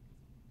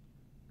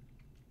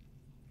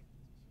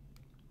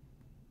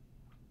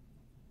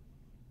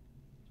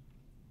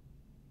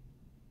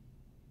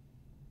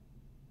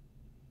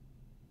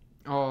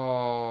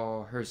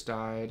 Oh, hers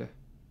died.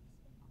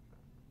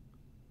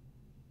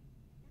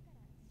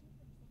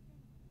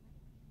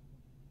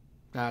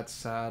 That's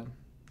sad.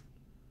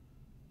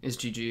 Is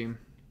GG.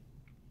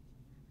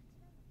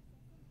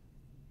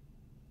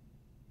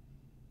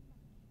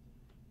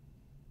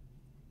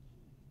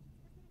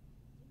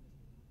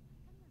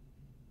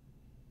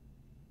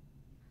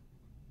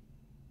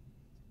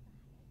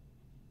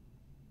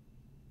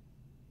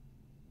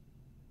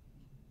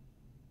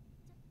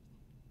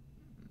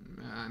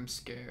 I'm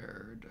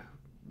scared.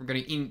 We're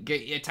gonna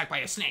get attacked by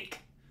a snake.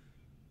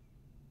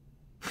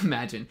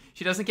 Imagine.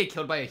 She doesn't get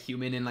killed by a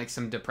human in, like,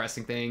 some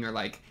depressing thing, or,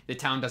 like, the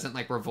town doesn't,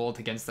 like, revolt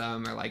against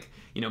them, or, like,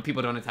 you know,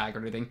 people don't attack or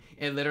anything.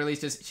 It literally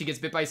is just, she gets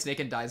bit by a snake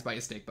and dies by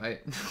a snake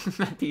bite.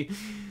 That'd be...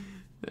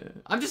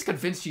 I'm just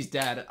convinced she's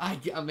dead.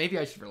 Maybe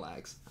I should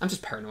relax. I'm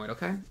just paranoid,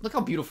 okay? Look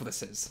how beautiful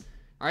this is.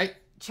 Alright?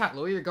 Chat,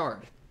 lower your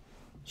guard.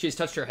 She has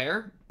touched her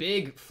hair.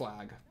 Big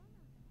flag.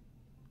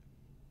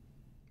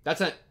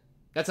 That's a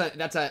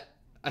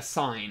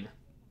sign.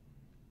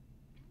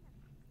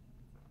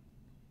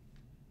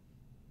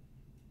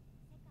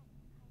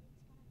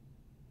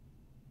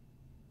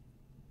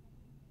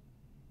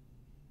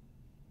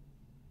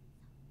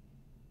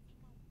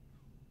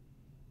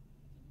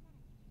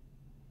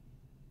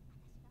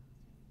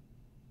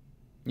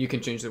 You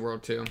can change the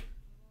world too.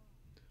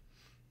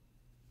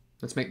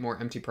 Let's make more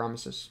empty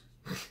promises.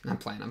 I'm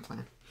playing.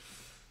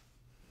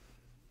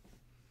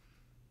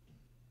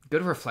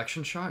 Good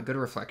reflection shot. Good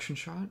reflection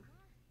shot.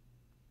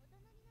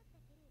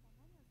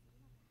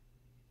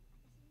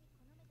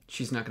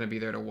 She's not gonna be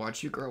there to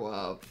watch you grow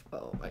up.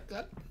 Oh my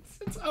god.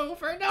 It's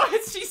over. No,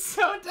 she's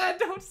so dead.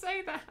 Don't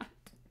say that.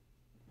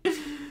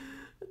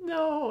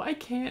 No, I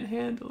can't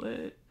handle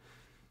it.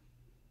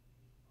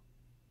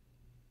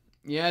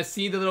 Yeah,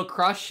 see the little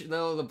crush,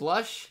 the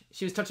blush?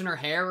 She was touching her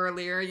hair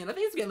earlier. You know,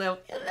 things get a little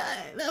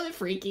bit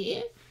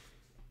freaky.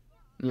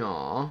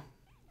 Aww.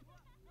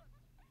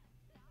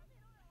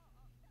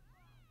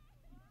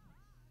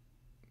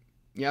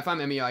 Yeah, if I'm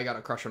Emiya, I got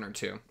a crush on her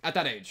too. At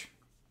that age.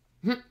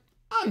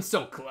 I'm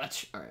so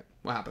clutch. Alright,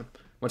 what happened?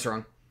 What's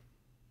wrong?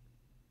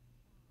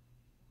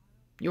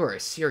 You are a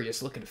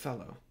serious looking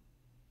fellow.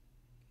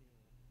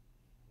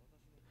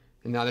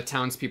 And now the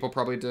townspeople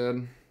probably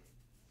did.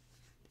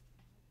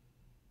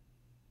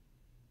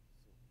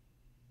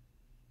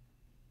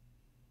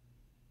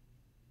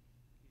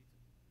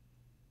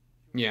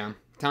 Yeah,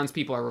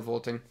 townspeople are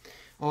revolting.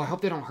 Oh, I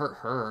hope they don't hurt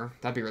her.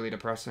 That'd be really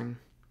depressing.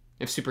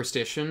 If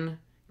superstition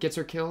gets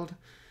her killed,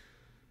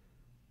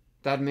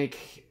 that'd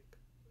make...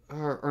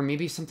 Or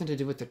maybe something to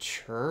do with the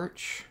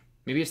church?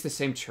 Maybe it's the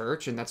same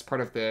church, and that's part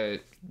of the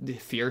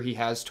fear he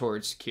has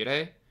towards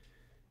Kirei?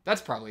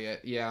 That's probably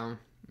it, yeah.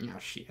 Oh,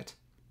 shit.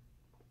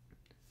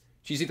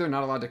 She's either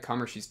not allowed to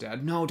come or she's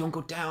dead. No, don't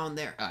go down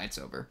there. Ah, it's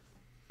over.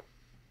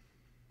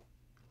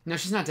 No,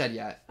 she's not dead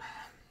yet.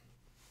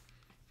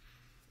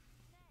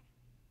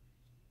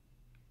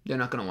 They're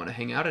not gonna want to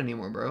hang out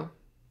anymore, bro.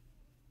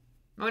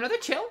 Oh, no, they're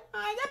chill.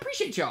 I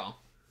appreciate y'all.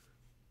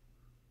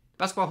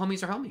 Basketball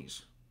homies are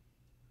homies.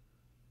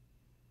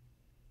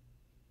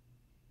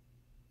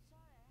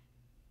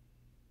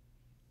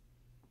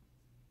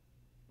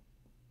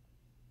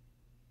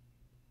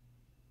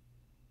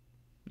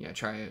 Yeah,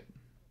 try it.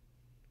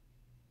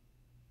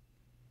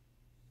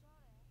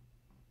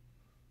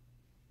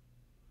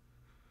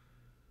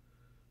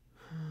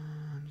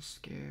 I'm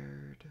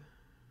scared.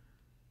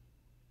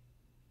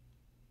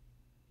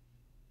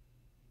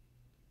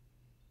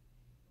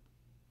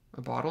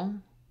 A bottle?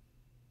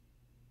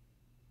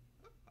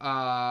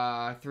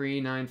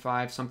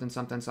 395 something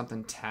something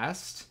something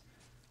test.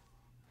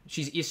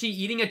 Is she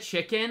eating a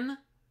chicken?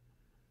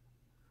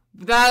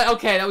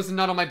 Okay, that was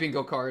not on my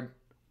bingo card.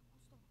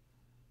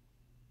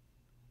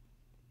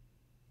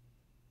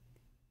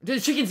 Did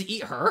the chickens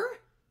eat her?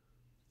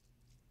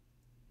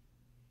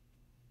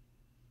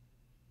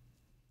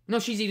 No,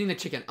 she's eating the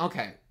chicken.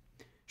 Okay.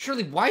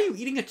 Shirley, why are you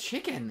eating a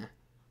chicken?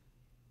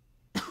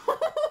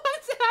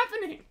 What's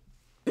happening?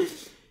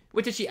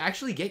 Wait, did she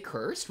actually get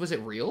cursed? Was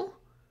it real?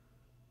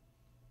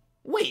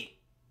 Wait.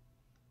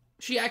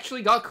 She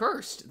actually got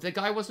cursed. The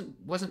guy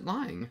wasn't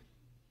lying.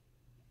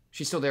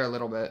 She's still there a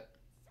little bit.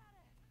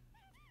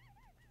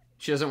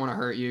 She doesn't want to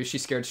hurt you.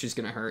 She's scared she's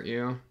gonna hurt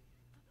you.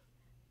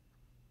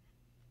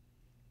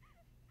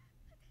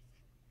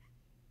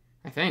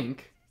 I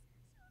think.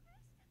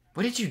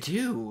 What did you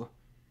do?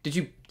 Did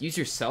you use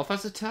yourself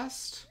as a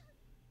test?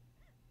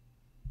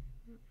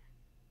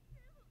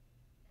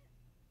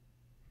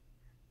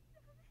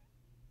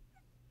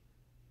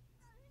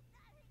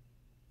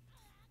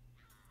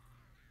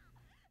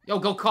 Yo,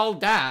 go call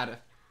Dad.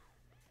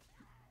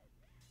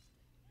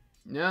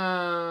 No,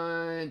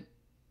 I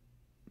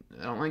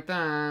don't like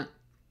that.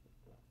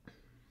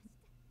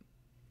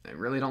 I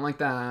really don't like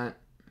that.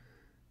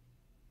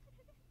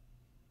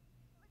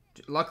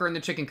 Lock her in the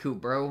chicken coop,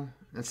 bro.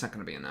 That's not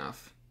gonna be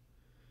enough.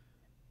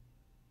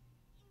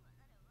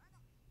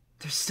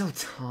 There's still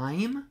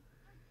time?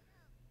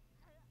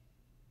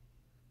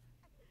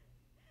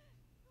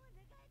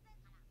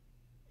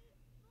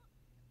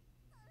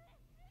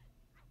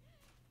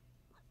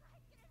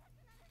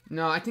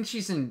 No, I think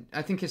she's in...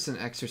 I think it's an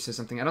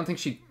exorcism thing. I don't think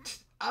she...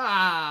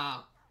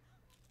 Ah!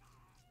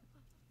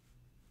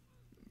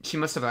 She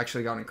must have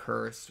actually gotten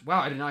cursed.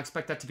 Wow, I did not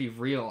expect that to be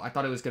real. I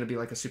thought it was going to be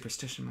like a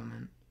superstition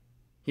moment.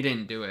 He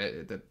didn't do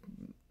it.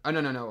 Oh,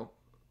 no.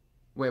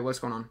 Wait, what's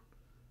going on?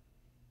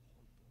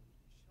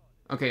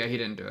 Okay, yeah, he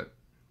didn't do it.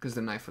 Because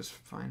the knife was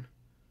fine.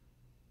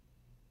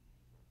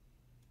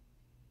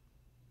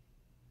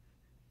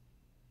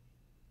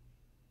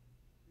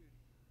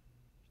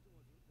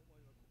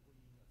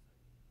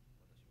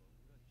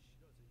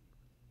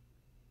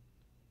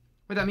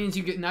 But that means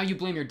now you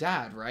blame your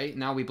dad, right?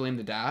 Now we blame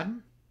the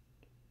dad?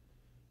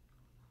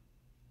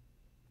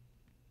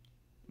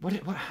 What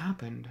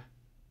happened?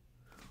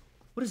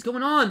 What is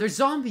going on? There's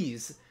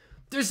zombies!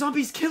 There's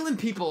zombies killing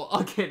people!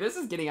 Okay, this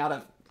is getting out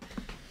of...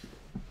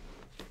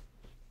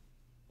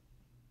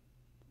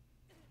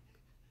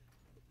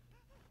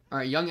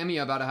 Alright, young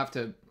Emiya about to have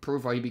to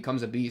prove why he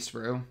becomes a beast,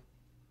 bro.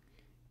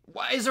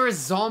 Why is there a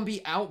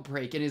zombie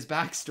outbreak in his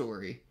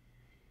backstory?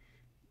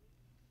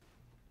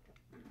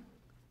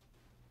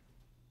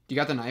 You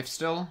got the knife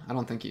still? I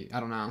don't think I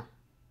don't know.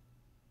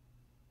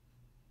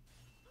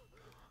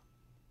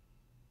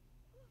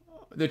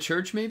 The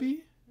church,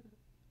 maybe?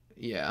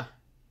 Yeah.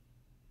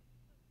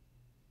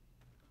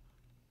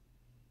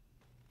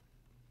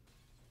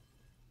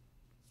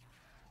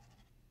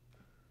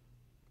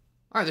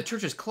 Alright, the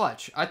church is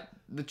clutch.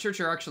 The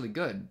church are actually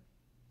good.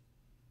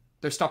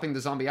 They're stopping the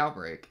zombie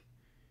outbreak.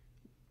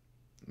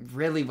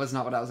 Really was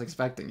not what I was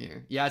expecting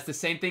here. Yeah, it's the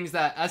same things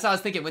that... As I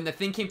was thinking, when the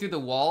thing came through the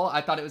wall,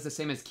 I thought it was the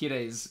same as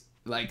Kirei's,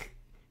 like,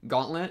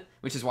 gauntlet,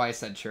 which is why I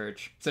said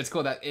church. So it's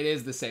cool that it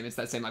is the same. It's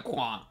that same, like,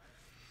 wah.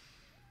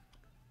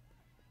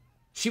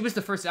 She was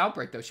the first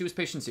outbreak, though. She was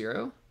patient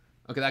 0.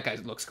 Okay, that guy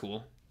looks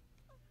cool.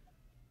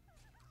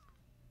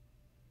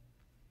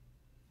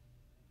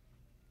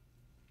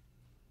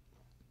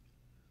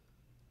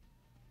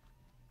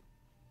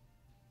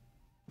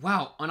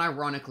 Wow,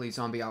 unironically,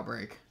 zombie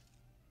outbreak.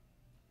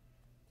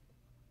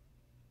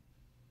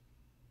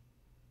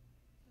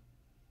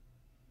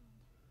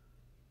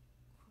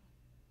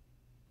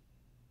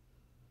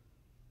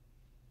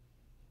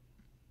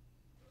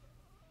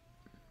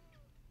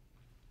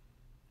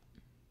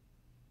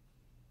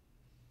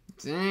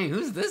 Dang,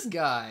 who's this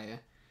guy?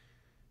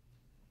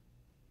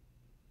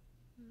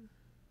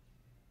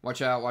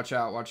 Watch out, watch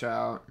out, watch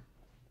out.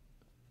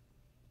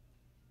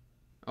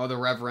 Oh, the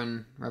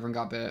Reverend. Reverend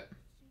got bit.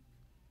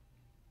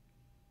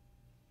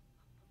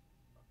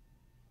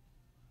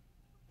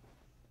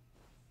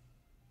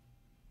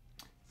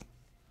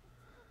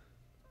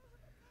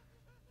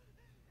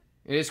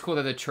 It is cool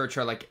that the church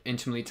are, like,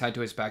 intimately tied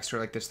to his backstory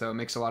like this, though. It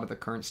makes a lot of the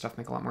current stuff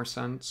make a lot more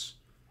sense.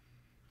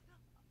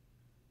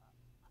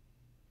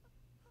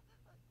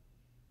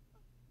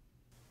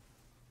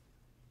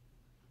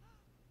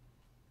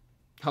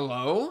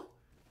 Hello?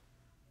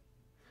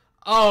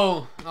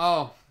 Oh,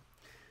 oh.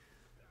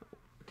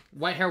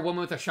 White hair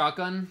woman with a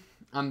shotgun?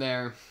 I'm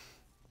there.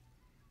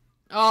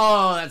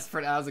 Oh, that's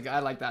pretty. I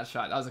like that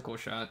shot. That was a cool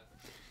shot.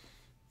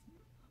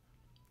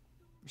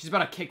 She's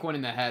about to kick one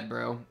in the head,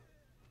 bro.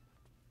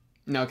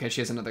 No, okay, she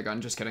has another gun.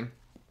 Just kidding.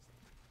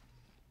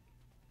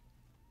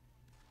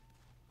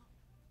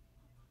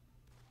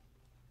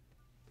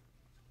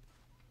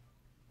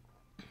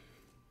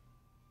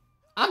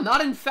 I'm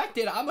not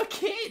infected. I'm a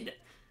kid.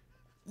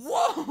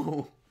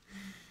 Whoa.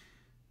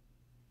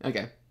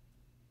 Okay.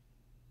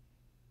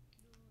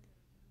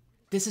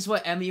 This is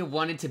what Emiya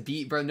wanted to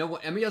be, bro. No,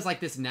 Emiya's like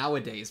this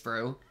nowadays,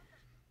 bro.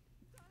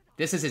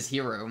 This is his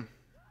hero.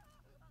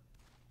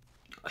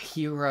 A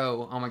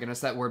hero. Oh my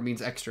goodness, that word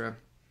means extra.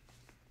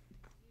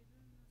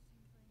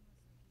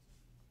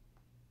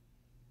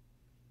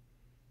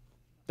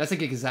 That's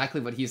like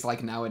exactly what he's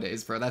like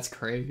nowadays, bro. That's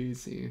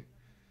crazy.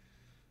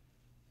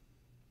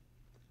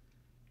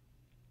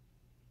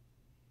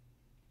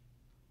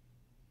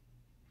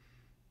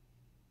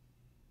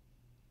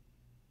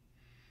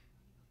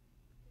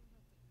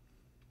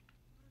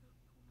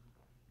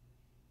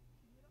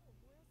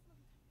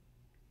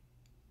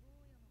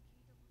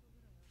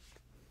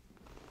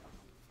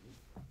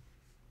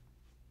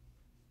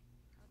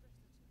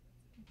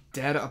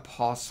 Dead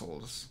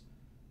apostles.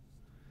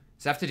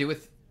 Does that have to do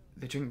with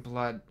they drink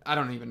blood? I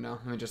don't even know.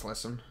 Let me just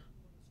listen.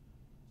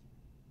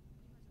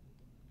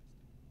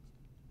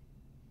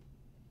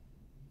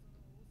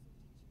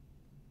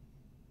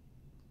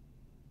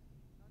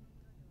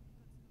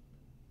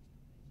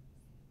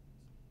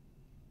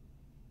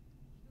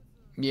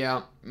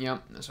 Yeah,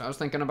 so I was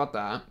thinking about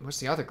that. What's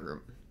the other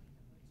group?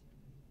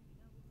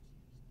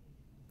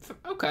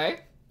 Okay,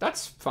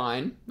 that's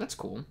fine. That's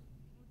cool.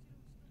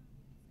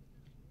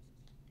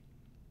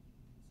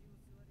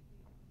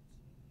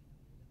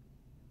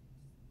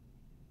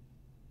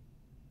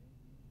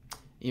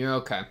 Yeah,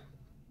 okay.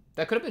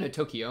 That could have been a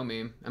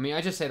Tokiomi. I mean,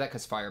 I just say that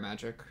because fire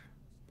magic.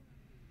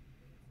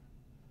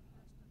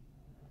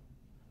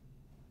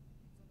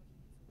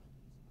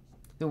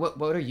 Then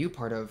what are you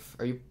part of?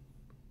 Are you...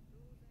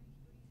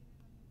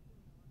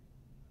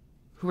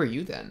 Who are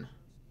you then?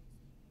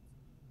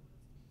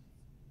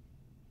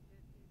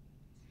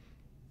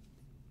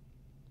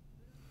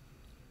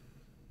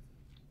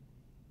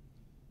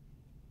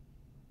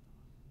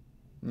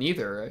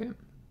 Neither, right?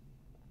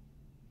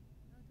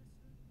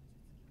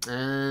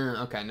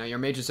 Okay, no, you're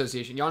Mage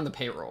Association. You're on the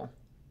payroll.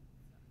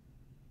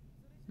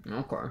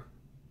 Okay.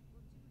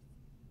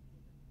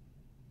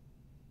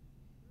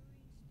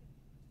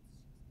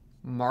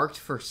 Marked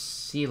for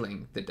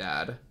sealing the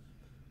dad.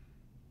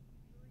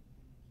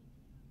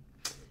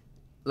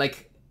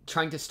 Like,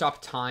 trying to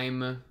stop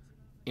time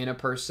in a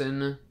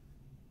person.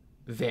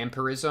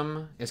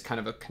 Vampirism is kind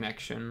of a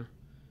connection.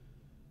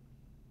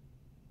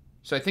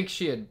 So I think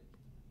she had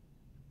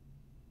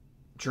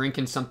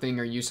drinking something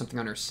or used something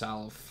on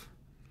herself.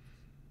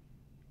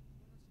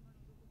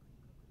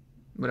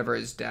 Whatever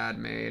his dad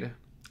made.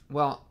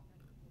 Well,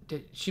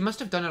 she must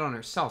have done it on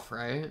herself,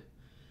 right?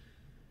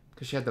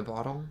 Because she had the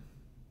bottle.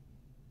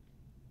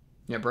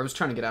 Yeah, bro's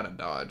trying to get out of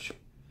Dodge.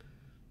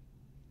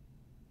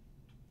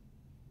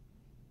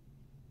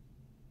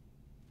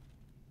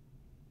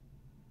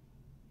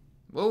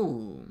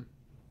 Whoa.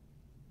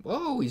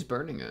 Whoa, he's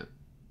burning it.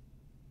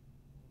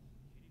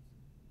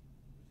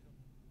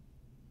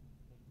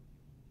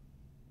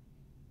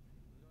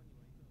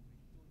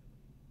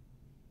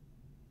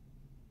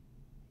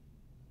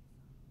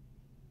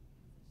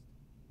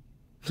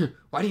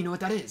 Why do you know what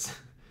that is?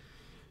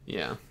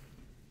 Yeah.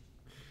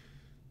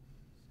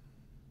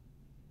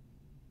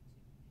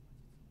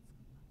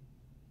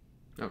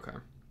 Okay.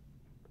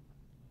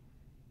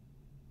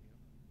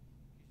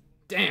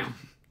 Damn!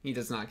 He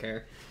does not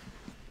care.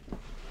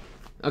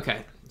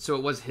 Okay, so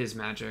it was his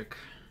magic.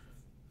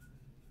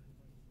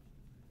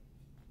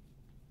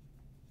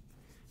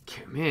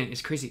 Man,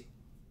 it's crazy.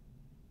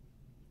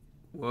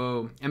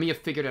 Whoa. Emiya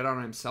figured it out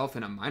on himself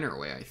in a minor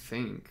way, I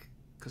think.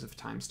 Because of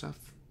time stuff.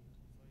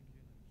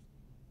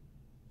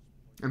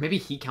 Or maybe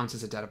he counts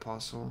as a dead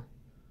apostle.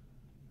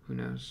 Who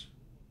knows?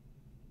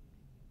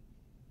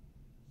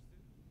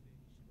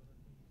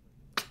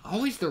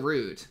 Always the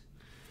root.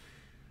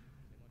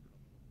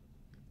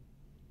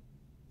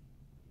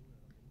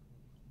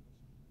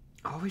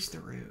 Always the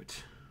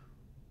root.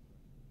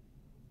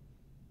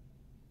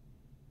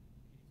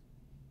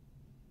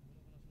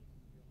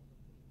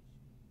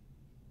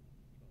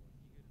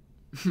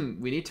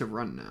 We need to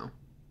run now.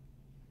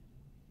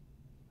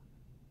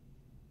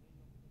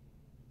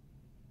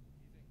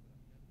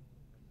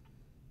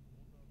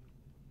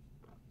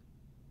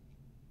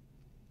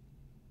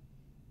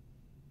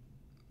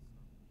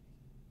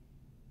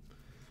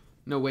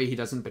 No way he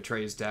doesn't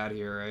betray his dad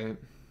here, right?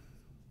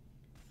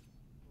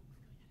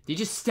 Did he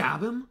just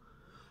stab him?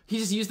 He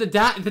just used the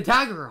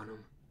dagger on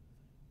him.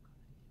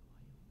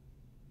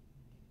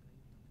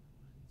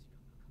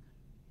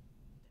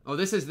 Oh,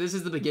 this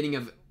is the beginning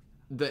of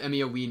the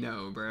Emiya we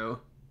know, bro.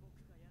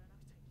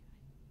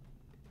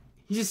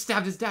 He just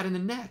stabbed his dad in the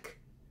neck.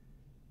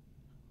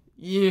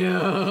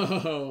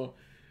 Yo!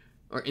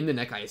 Or in the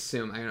neck, I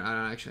assume. I don't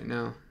actually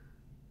know.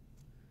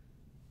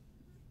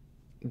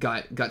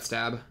 Gut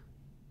stab.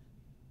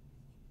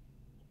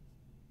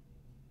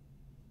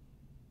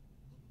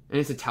 And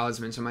it's a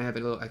talisman, so I might have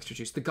a little extra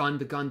juice. The gun.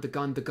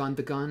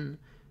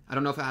 I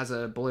don't know if it has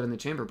a bullet in the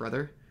chamber,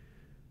 brother.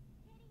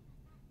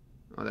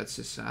 Oh, that's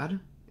just sad.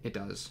 It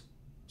does.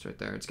 It's right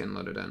there. It's getting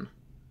loaded in.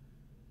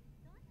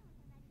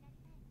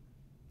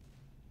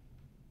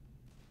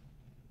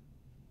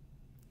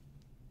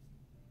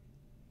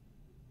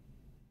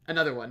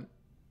 Another one.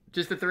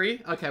 Just the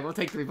 3? Okay, we'll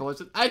take 3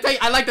 bullets.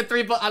 I like the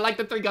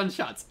 3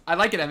 gunshots. I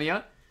like it,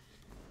 Emiya.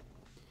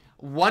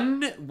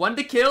 1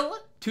 to kill,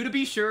 2 to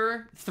be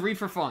sure, 3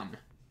 for fun.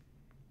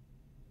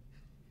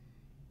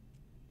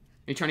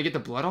 Are you trying to get the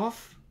blood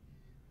off?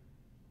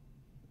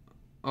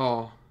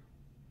 Oh.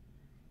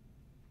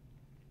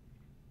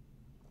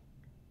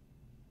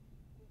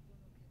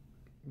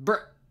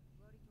 Bruh.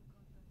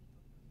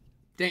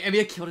 Dang,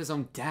 Emiya killed his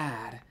own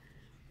dad.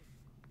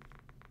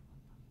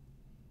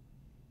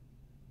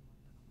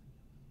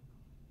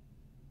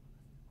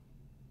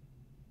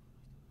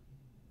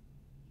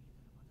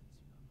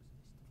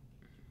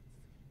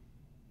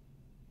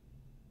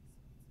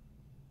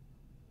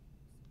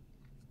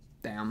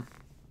 Damn.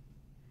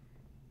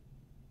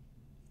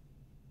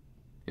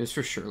 It was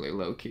for surely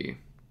low-key.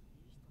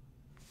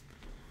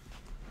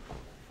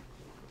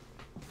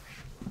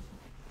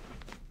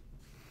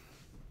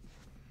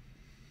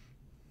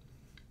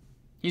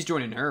 He's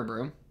joining her,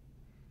 bro.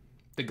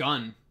 The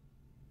gun.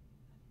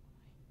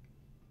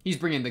 He's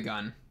bringing the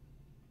gun.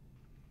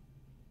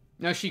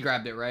 No, she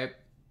grabbed it, right?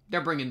 They're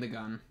bringing the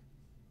gun.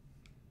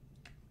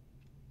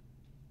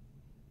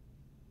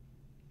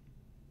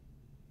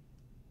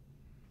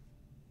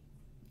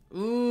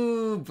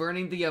 Ooh,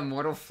 burning the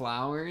immortal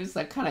flowers.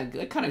 That kind of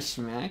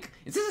schmack.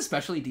 Is this a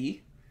special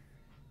ED?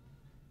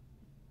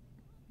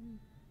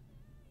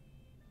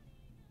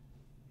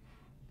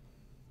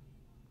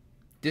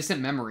 Distant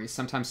memories,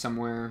 sometime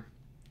somewhere.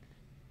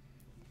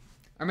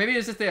 Or maybe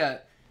it's just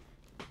the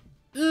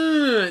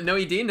no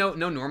ED, no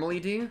normal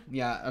ED.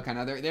 Yeah, okay.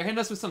 Now they're hitting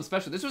us with some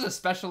special. This was a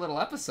special little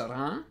episode,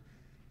 huh?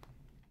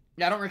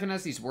 Yeah, I don't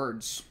recognize these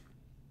words.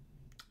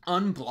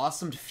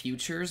 Unblossomed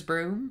futures,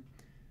 bro.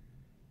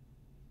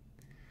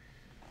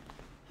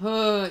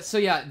 So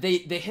yeah, they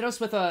hit us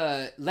with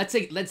a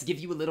let's give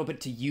you a little bit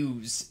to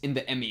use in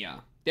the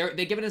Emiya. They're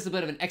giving us a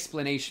bit of an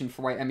explanation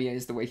for why Emiya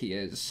is the way he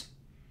is.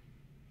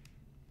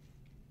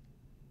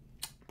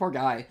 Poor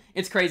guy.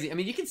 It's crazy. I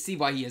mean, you can see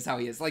why he is how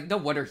he is. Like, no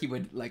wonder he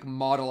would like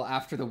model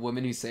after the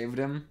woman who saved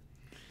him.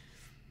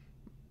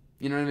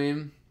 You know what I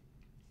mean?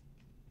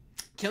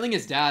 Killing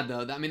his dad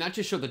though, I mean that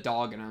just showed the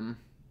dog in him.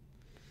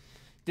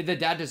 Did the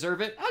dad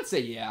deserve it? I'd say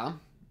yeah.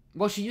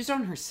 Well, she used it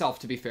on herself.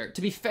 To be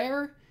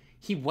fair,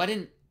 he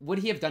wouldn't. Would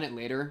he have done it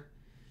later?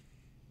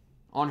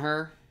 On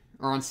her?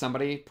 Or on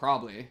somebody?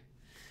 Probably.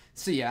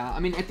 So yeah, I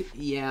mean,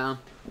 yeah.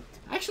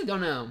 I actually don't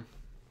know.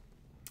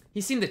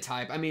 He seemed the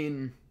type. I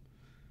mean,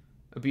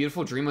 a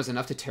beautiful dream was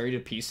enough to tear you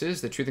to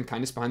pieces. The truth and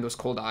kindness behind those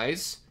cold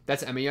eyes.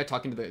 That's Emiya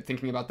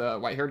thinking about the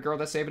white-haired girl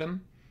that saved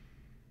him.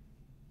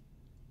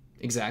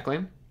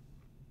 Exactly.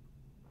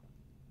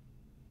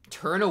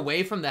 Turn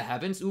away from the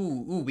heavens.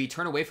 Ooh, we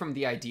turn away from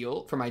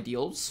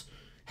ideals.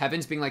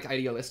 Heavens being like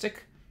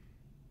idealistic.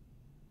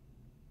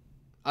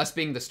 Us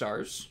being the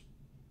stars.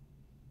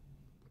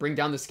 Bring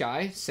down the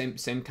sky. Same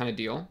kind of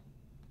deal.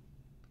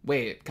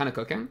 Wait, kind of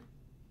cooking?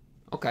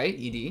 Okay,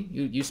 ED.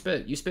 You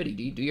spit,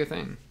 ED. Do your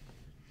thing.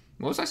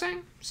 What was I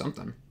saying?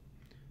 Something.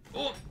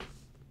 Oh.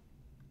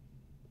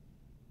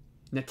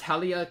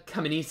 Natalia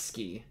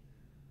Kamenetsky.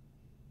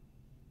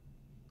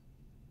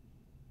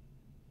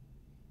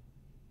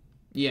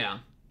 Yeah.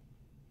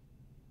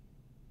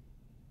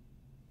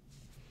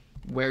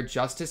 Where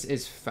justice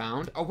is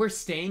found. Oh, we're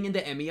staying in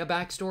the Emiya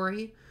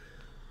backstory?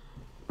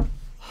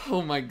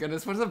 Oh my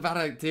goodness, what is about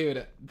it?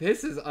 Dude,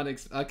 this is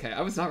okay,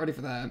 I was not ready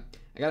for that.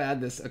 I gotta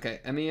add this. Okay,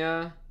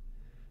 Emiya.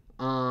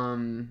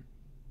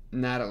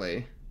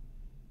 Natalie.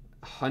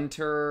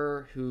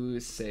 Hunter who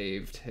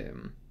saved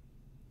him.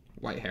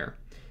 White hair.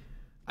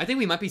 I think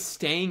we might be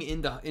staying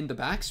in the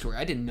backstory.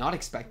 I did not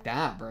expect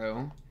that,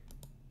 bro.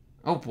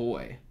 Oh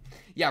boy.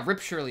 Yeah, Rip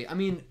Shirley. I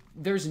mean,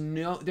 there's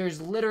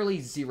literally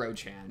zero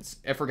chance,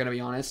 if we're gonna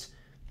be honest.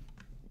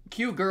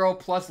 Cute girl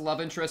plus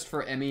love interest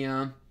for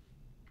Emiya,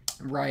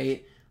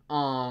 right?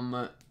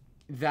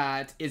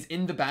 That is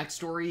in the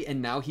backstory,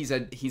 and now he's a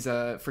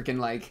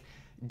freaking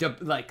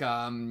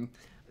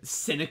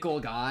cynical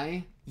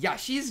guy. Yeah,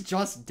 she's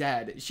just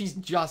dead. She's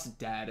just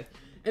dead.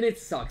 And it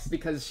sucks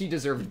because she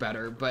deserved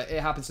better, but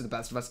it happens to the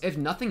best of us. If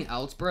nothing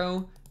else,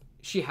 bro,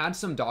 she had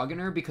some dog in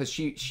her because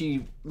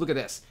she look at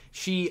this.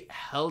 She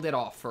held it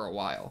off for a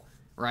while,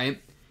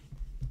 right?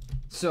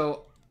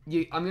 So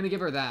I'm going to give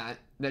her that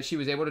she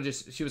was able to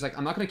she was like,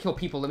 I'm not going to kill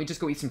people. Let me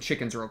just go eat some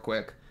chickens real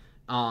quick.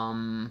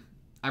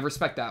 I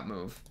respect that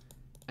move.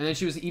 And then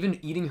she was even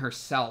eating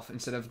herself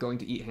instead of going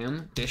to eat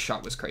him. This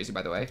shot was crazy,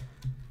 by the way.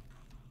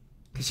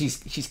 Because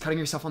she's cutting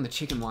herself on the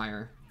chicken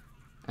wire.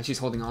 And she's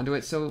holding onto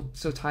it so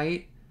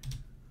tight.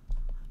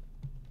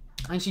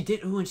 And she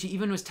did. Ooh, and she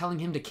even was telling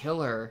him to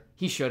kill her.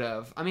 He should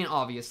have. I mean,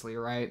 obviously,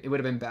 right? It would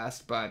have been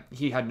best, but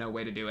he had no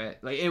way to do it.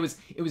 Like, it was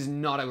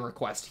not a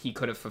request he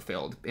could have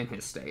fulfilled in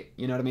his state.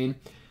 You know what I mean?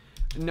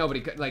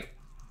 Nobody could, like,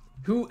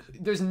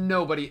 there's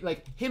nobody,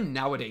 like, him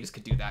nowadays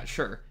could do that,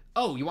 sure.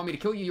 Oh, you want me to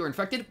kill you? You're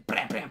infected?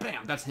 Blam, blam,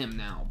 blam. That's him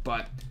now.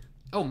 But,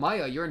 oh,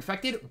 Maya, you're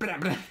infected?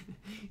 Blam, blam.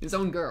 His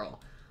own girl.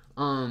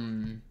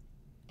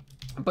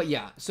 But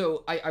yeah,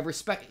 so I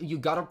respect, you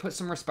gotta put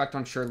some respect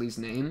on Shirley's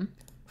name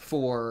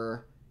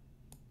for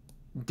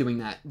doing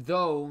that.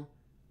 Though,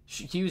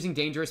 using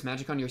dangerous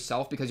magic on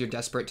yourself because you're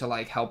desperate to,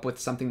 like, help with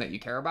something that you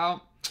care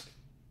about,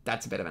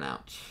 that's a bit of an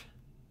ouch.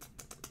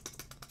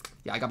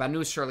 Yeah, I got bad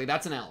news, Shirley.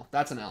 That's an L.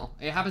 That's an L.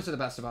 It happens to the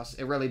best of us.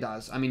 It really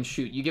does. I mean,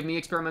 shoot, you give me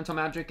experimental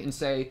magic and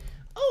say,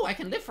 oh, I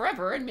can live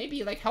forever and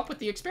maybe, like, help with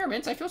the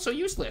experiments. I feel so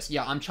useless.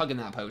 Yeah, I'm chugging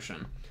that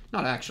potion.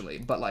 Not actually,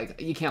 but,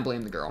 like, you can't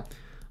blame the girl.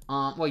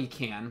 Well, you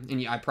can,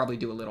 and I probably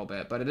do a little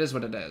bit, but it is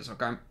what it is,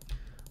 okay?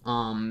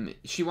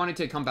 She wanted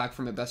to come back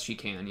from it best she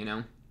can, you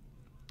know?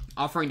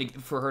 Offering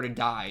for her to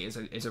die is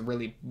a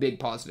really big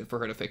positive for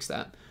her to fix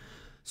that.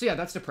 So yeah,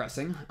 that's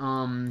depressing.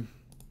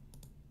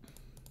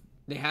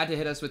 They had to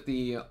hit us with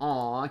the,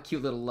 aw,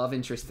 cute little love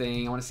interest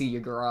thing. I want to see you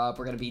grow up.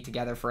 We're going to be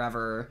together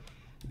forever.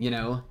 You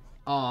know?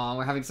 Aw,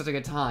 we're having such a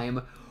good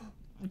time.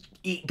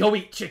 Go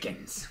eat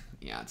chickens.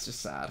 Yeah, it's just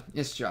sad.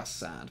 It's just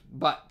sad.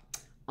 But,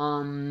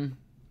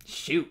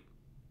 shoot.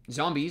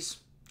 Zombies.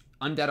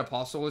 Undead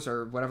apostles,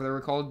 or whatever they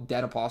were called.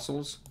 Dead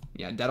apostles.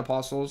 Yeah, dead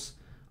apostles.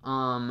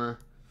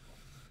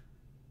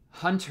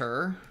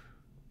 Hunter,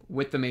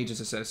 with the Mages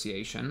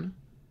Association.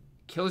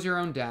 Kills your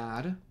own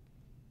dad.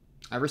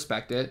 I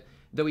respect it.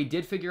 Though he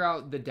did figure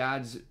out the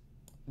dad's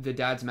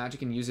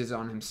magic and uses it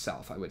on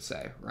himself, I would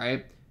say,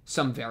 right?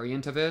 Some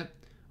variant of it,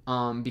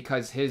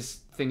 because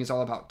his thing is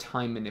all about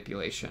time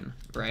manipulation,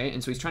 right?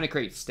 And so he's trying to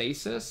create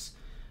stasis.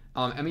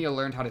 Emiya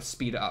learned how to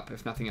speed up,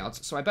 if nothing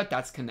else. So I bet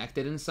that's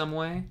connected in some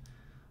way.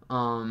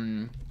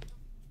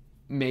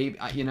 Maybe,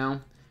 you know,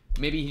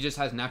 maybe he just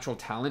has natural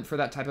talent for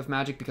that type of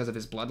magic because of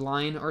his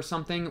bloodline or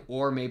something,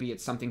 or maybe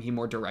it's something he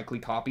more directly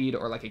copied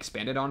or, like,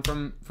 expanded on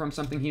from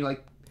something he,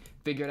 like,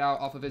 figured out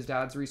off of his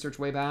dad's research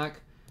way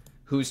back.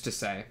 Who's to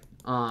say?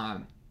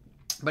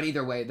 But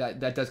either way,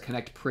 that does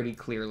connect pretty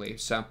clearly.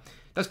 So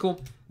that's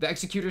cool. The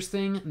Executors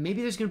thing,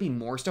 maybe there's going to be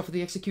more stuff with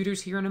the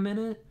Executors here in a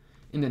minute,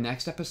 in the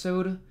next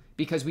episode,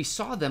 because we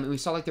saw them and we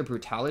saw, like, their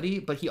brutality,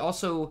 but he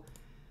also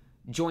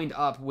joined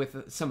up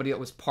with somebody that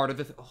was part of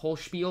the whole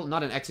spiel,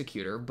 not an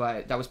Executor,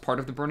 but that was part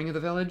of the burning of the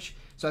village.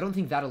 So I don't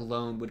think that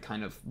alone would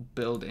kind of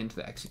build into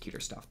the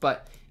Executor stuff,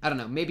 but I don't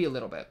know, maybe a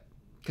little bit.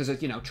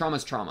 Because, you know,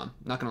 trauma's trauma.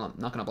 Not gonna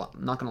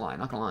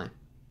lie.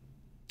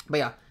 But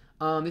yeah,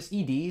 this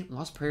ED,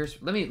 Lost Prayers,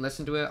 let me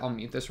listen to it. I'll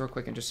mute this real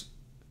quick and just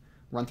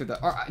run through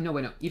the, or no,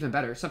 wait, no, even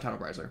better, subtitle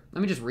browser.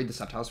 Let me just read the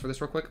subtitles for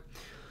this real quick.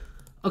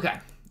 Okay.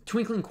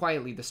 Twinkling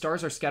quietly, the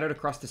stars are scattered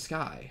across the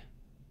sky.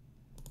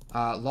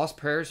 Lost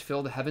prayers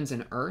fill the heavens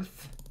and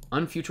earth.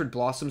 Unfutured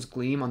blossoms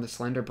gleam on the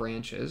slender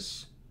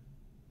branches.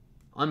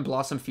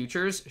 Unblossomed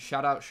futures,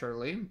 shout out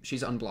Shirley.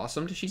 She's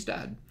unblossomed, she's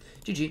dead.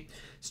 GG.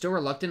 Still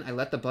reluctant, I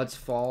let the buds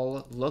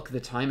fall. Look, the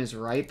time is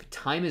ripe.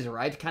 Time is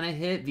ripe kind of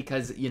hit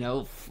because, you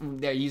know,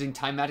 they're using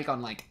time magic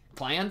on, like,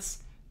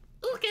 plants.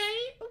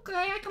 Okay,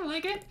 I can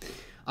like it.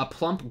 A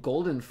plump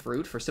golden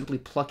fruit, for simply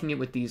plucking it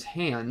with these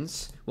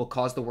hands, will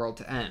cause the world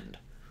to end.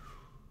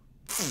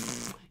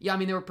 Yeah, I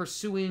mean, they were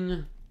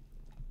pursuing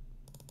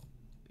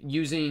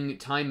using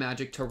time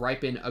magic to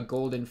ripen a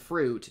golden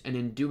fruit, and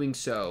in doing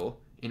so,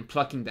 in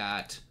plucking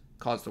that,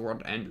 caused the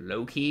world to end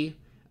low-key.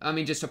 I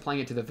mean, just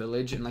applying it to the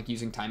village and, like,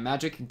 using time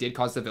magic did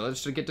cause the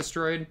village to get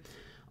destroyed.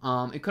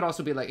 It could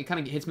also be, like, it kind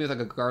of hits me with, like,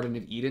 a Garden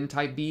of Eden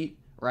type beat,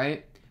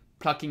 right?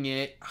 Plucking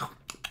it,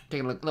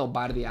 taking a little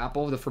bite of the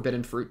apple, the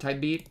forbidden fruit type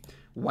beat.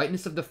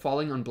 Whiteness of the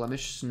falling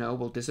unblemished snow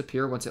will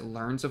disappear once it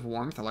learns of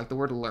warmth. I like the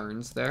word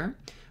learns there.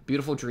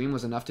 Beautiful dream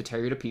was enough to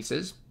tear you to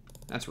pieces.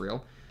 That's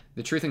real.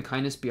 The truth and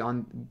kindness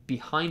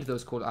behind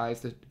those cold eyes,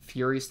 the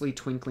furiously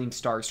twinkling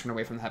stars turn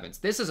away from the heavens.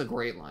 This is a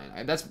great line.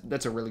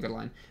 That's a really good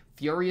line.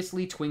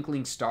 Furiously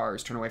twinkling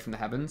stars turn away from the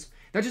heavens.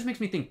 That just makes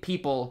me think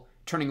people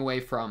turning away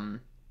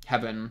from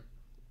heaven,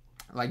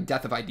 like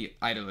death of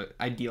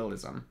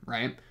idealism,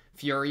 right?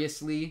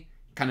 Furiously,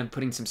 kind of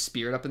putting some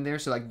spirit up in there.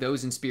 So like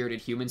those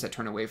inspirited humans that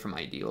turn away from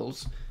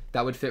ideals,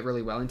 that would fit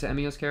really well into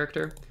Emiya's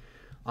character.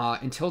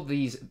 Until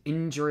these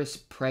injurious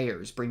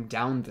prayers bring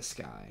down the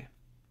sky.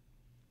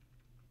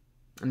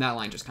 And that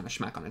line just kind of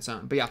schmack on its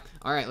own. But yeah,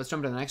 all right, let's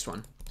jump to the next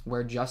one.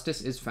 Where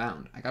justice is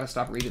found. I gotta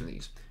stop reading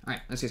these. All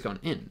right, let's get going.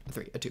 In a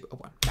 3, a 2, a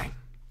 1. Bang.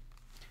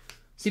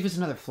 See if it's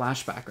another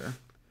flashbacker.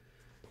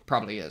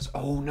 Probably is.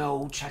 Oh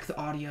no, check the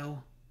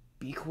audio.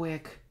 Be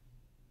quick.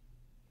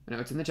 I know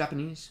it's in the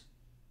Japanese.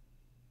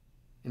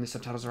 And the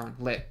subtitles are on.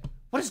 Lit.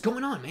 What is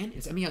going on, man?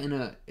 It's Emiya in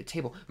a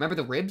table. Remember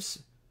the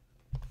ribs?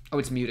 Oh,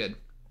 it's muted.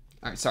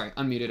 All right, sorry,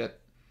 unmuted it.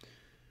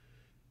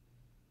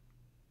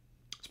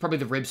 It's probably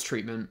the ribs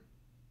treatment.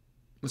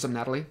 What's up,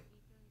 Natalie?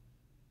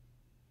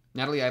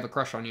 Natalie, I have a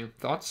crush on you.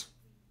 Thoughts?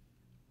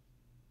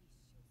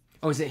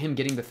 Oh, is it him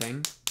getting the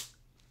thing?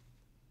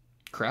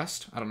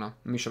 Crest? I don't know.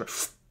 Let me show it.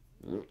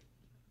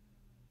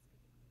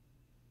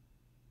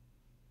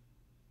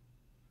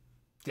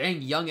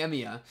 Dang, young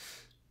Emiya.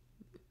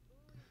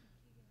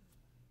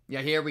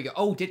 Yeah, here we go.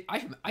 Oh, did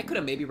I could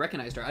have maybe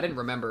recognized her. I didn't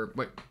remember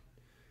what,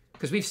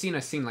 because we've seen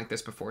a scene like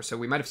this before, so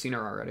we might have seen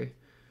her already.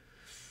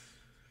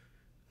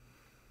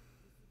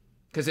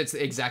 Because it's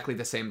exactly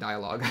the same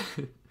dialogue.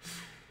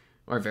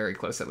 Or very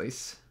close, at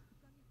least.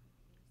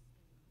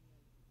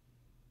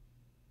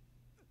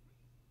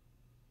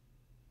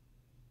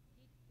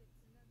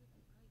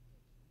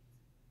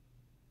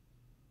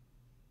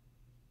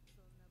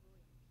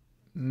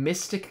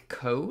 Mystic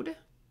Code?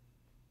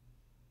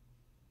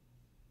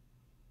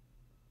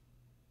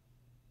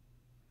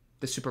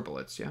 The super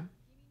bullets, yeah?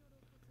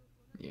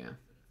 Yeah.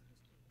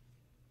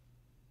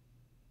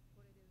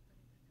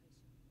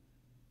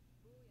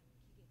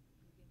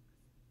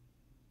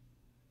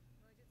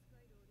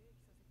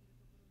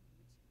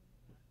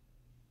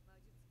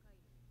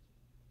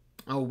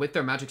 Oh, with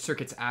their magic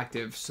circuits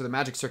active, so the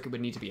magic circuit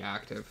would need to be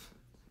active.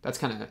 That's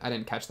kind of... I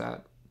didn't catch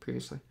that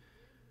previously.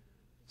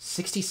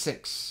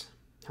 66.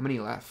 How many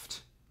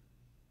left?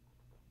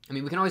 I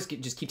mean, we can always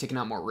just keep taking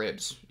out more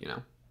ribs, you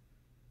know?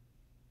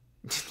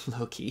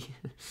 Low-key.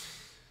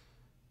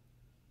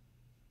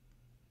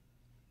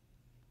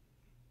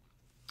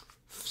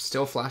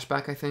 Still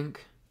flashback, I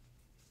think.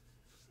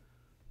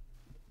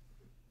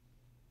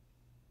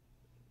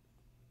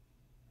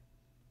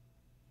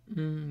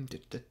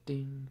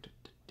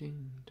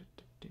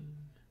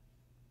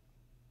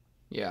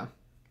 Yeah.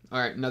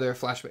 Alright, another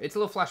flashback. It's a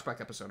little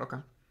flashback episode, okay.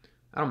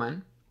 I don't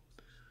mind.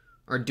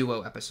 Or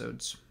duo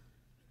episodes.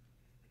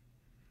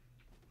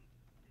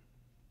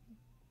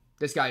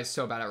 This guy is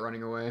so bad at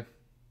running away.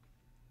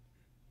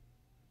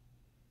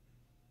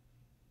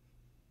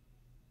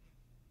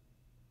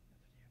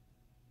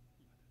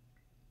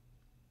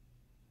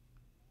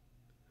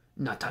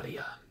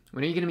 Natalia.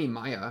 When are you gonna meet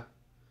Maya?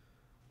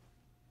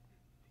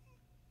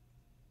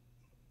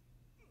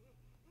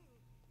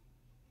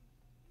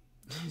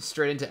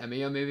 Straight into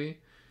Emiya, maybe?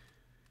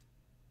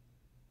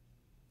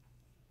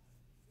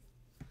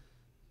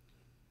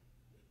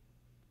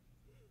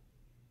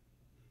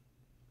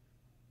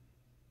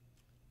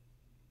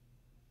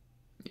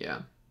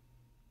 Yeah.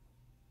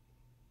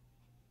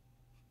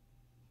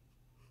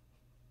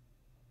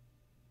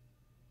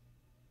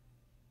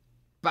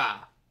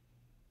 Bah!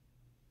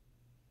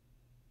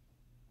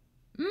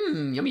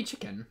 Mmm, yummy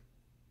chicken.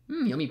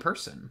 Mmm, yummy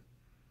person.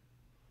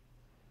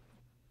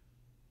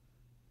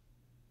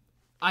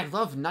 I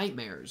love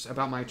nightmares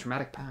about my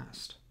traumatic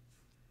past.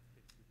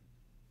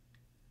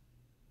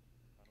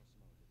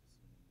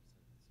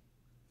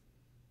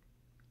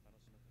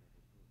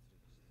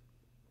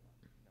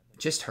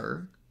 Just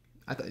her?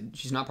 I thought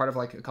she's not part of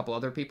like a couple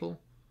other people.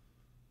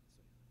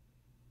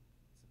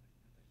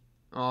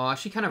 Oh,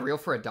 she kind of real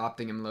for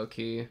adopting him,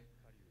 low-key.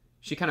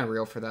 She kind of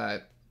real for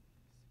that.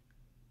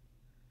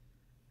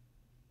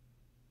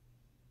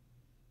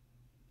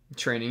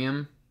 Training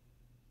him.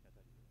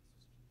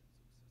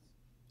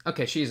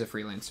 Okay, she's a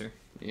freelancer.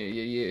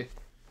 Yeah.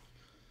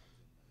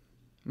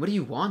 What do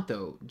you want,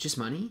 though? Just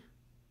money?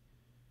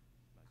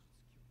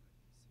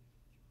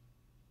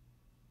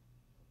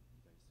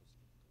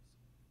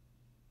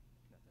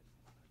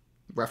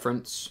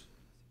 Reference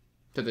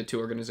to the two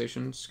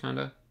organizations,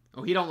 kinda.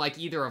 Oh, he don't like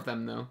either of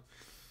them, though.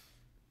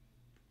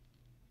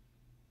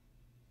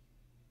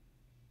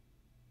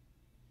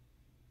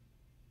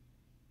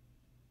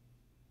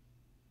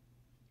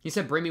 He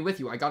said, bring me with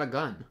you. I got a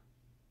gun.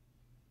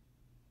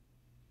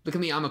 Look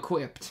at me. I'm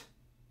equipped.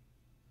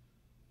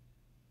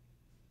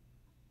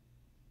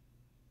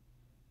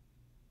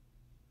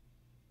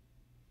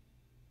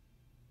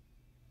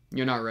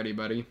 You're not ready,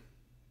 buddy.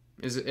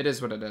 It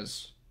is what it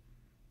is.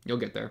 You'll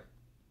get there.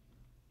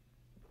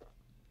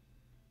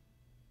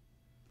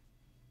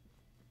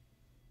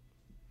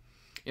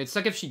 It's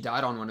like if she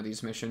died on one of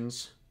these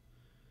missions.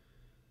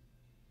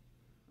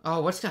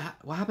 Oh,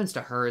 what happens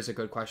to her is a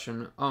good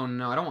question. Oh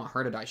no, I don't want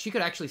her to die. She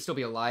could actually still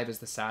be alive is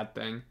the sad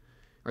thing.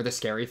 Or the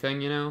scary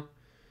thing, you know?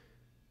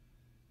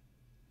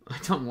 I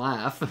don't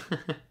laugh.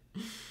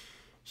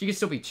 She could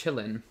still be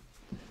chilling.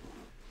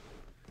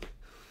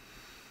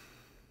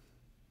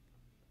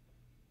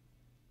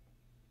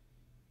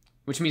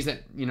 Which means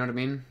that, you know what I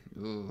mean?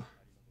 Ooh.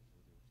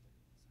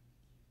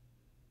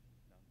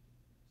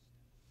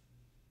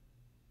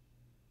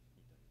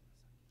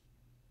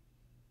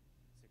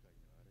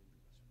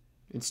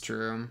 It's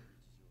true.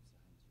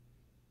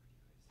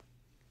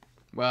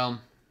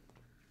 Well,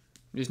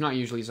 there's not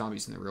usually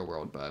zombies in the real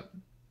world, but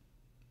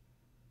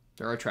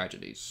there are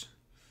tragedies.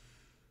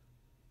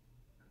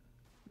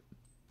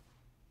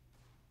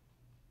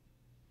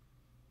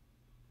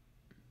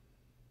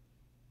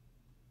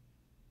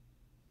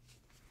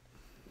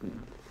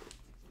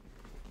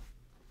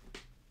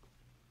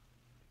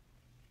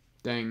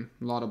 Dang,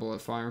 a lot of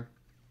bullet fire.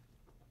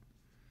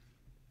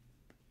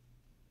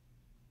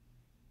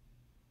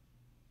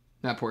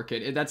 That poor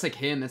kid. That's like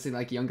him. That's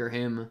like younger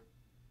him.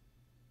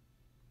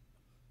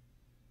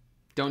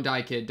 Don't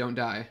die, kid. Don't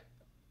die.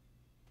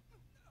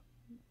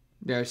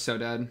 They're so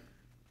dead.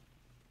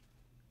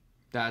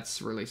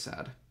 That's really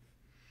sad.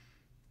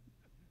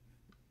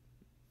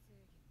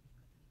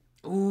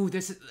 Ooh,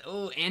 this is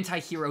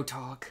anti-hero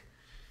talk.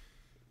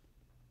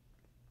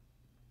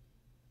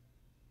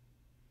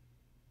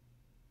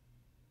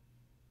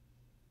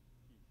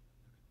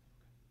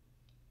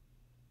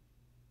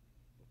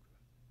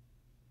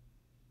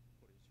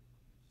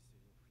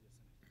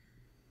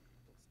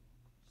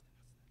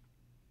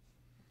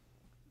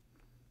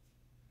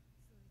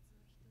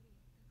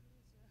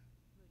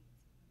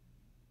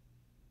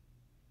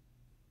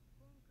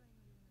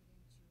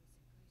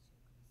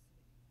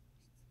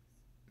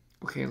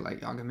 Okay, like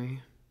Yagami.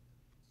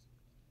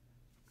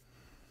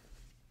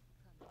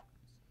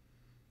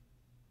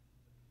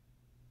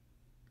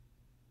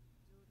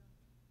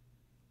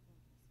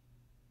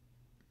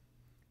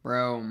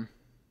 Bro,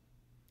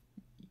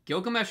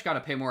 Gilgamesh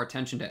gotta pay more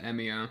attention to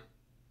Emiya.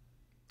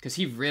 Because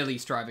he's really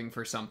striving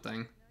for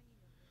something.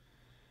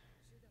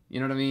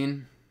 You know what I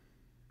mean?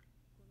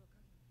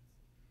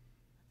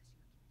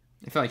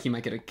 I feel like he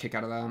might get a kick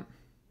out of that.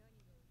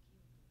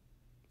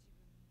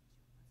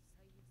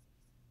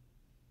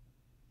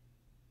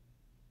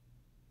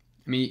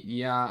 I mean,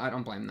 yeah, I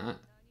don't blame that.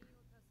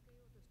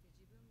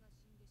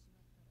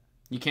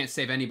 You can't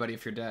save anybody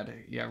if you're dead.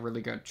 Yeah,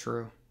 really good.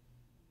 True.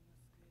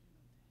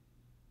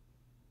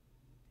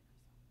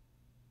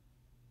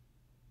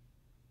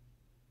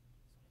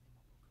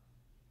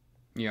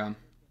 Yeah.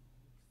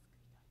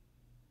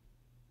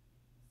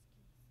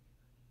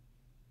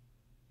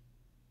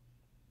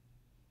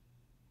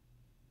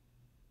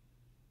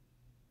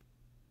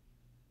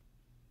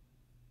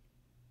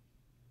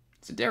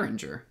 It's a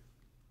Derringer.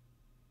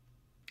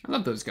 I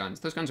love those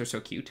guns. Those guns are so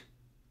cute.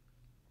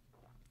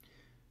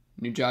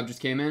 New job just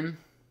came in.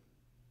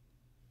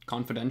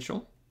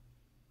 Confidential.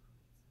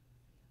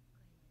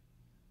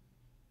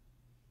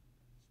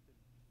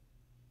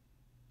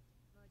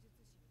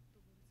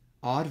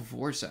 Odd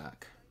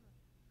Vorzak.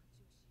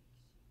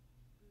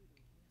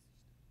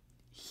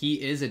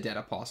 He is a dead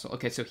apostle.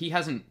 Okay, so he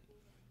doesn't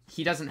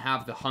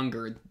have the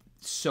hunger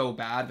so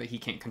bad that he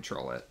can't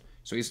control it.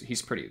 So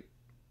he's pretty,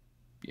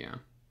 yeah.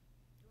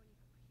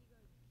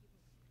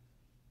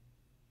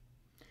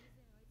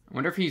 I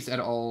wonder if he's at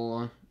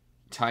all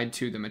tied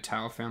to the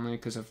Matao family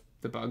because of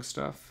the bug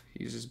stuff.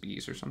 He uses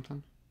bees or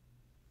something.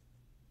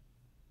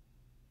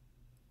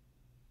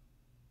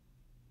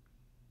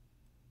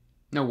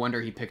 No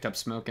wonder he picked up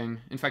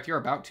smoking. In fact, you're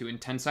about to in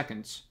 10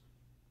 seconds.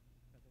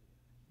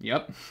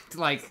 Yep.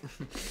 Like...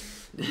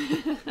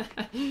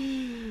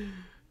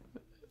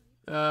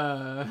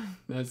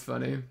 that's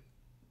funny.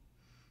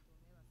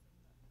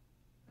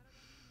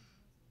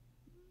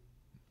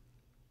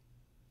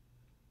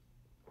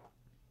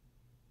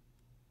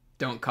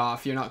 Don't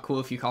cough. You're not cool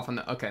if you cough on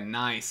the... Okay,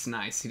 nice,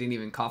 nice. He didn't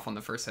even cough on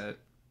the first hit.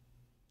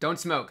 Don't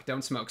smoke.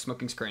 Don't smoke.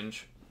 Smoking's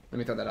cringe. Let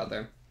me throw that out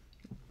there.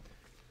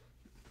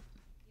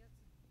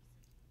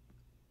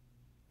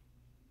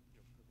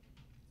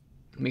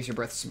 It makes your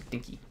breath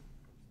stinky.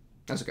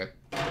 That's okay.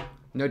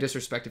 No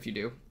disrespect if you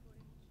do.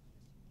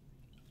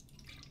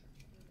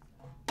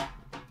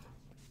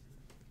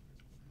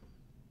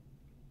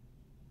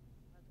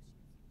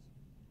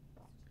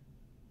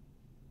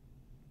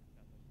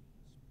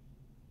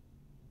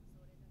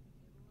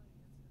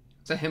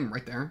 Is that him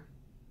right there?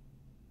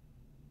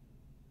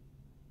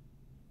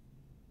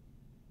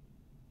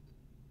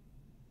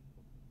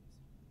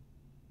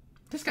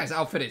 This guy's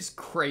outfit is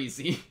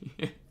crazy.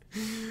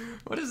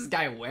 What is this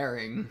guy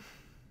wearing?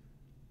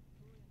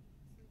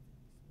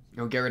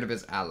 Oh, get rid of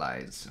his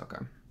allies.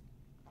 Okay.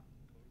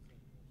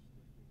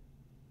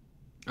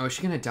 Oh, is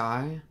she gonna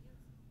die?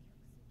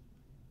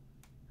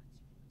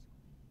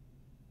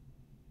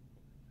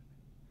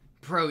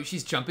 Bro,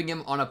 she's jumping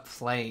him on a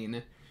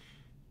plane.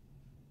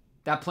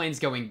 That plane's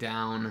going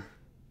down.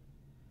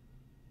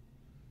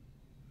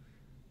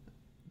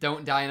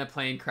 Don't die in a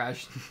plane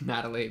crash,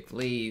 Natalie,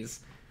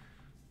 please.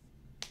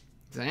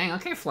 Dang,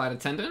 okay, flight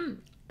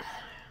attendant.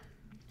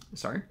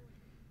 Sorry.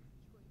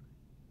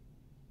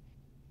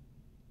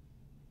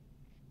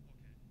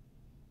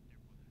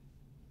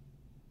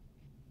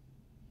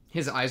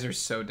 His eyes are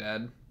so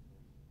dead.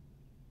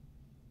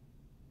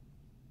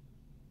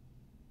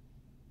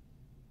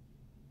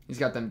 He's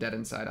got them dead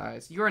inside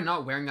eyes. You are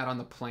not wearing that on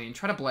the plane.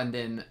 Try to blend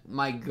in,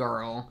 my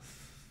girl.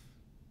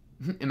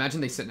 Imagine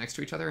they sit next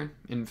to each other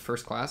in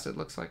first class, it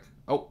looks like.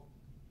 Oh.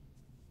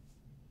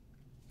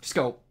 Just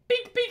go,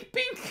 pink, pink,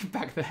 pink,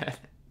 back of the head.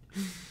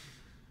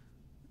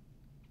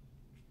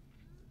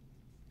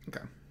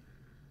 Okay.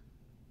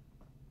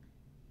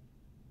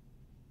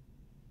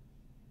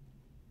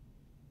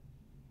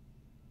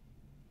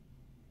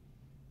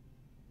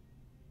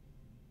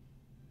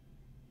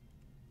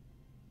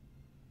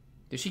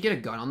 Did she get a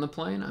gun on the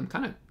plane? I'm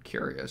kind of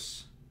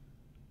curious.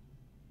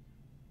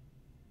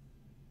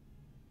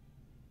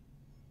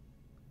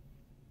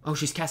 Oh,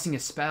 she's casting a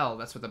spell.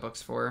 That's what the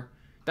book's for.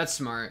 That's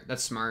smart.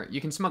 That's smart. You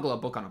can smuggle a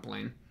book on a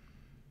plane.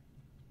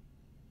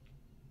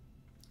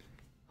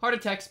 Heart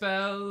attack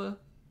spell.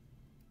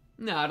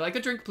 No, I'd like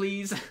a drink,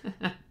 please.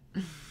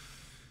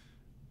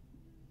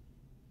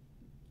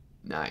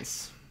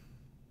 Nice.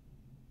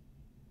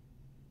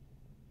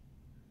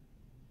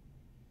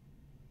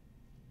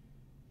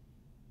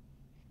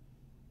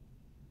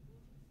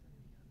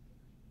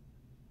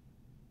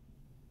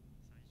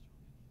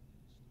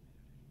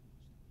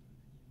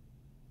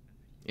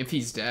 If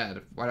he's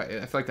dead, why?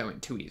 I feel like that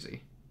went too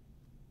easy.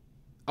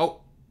 Oh,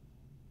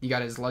 you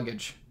got his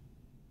luggage.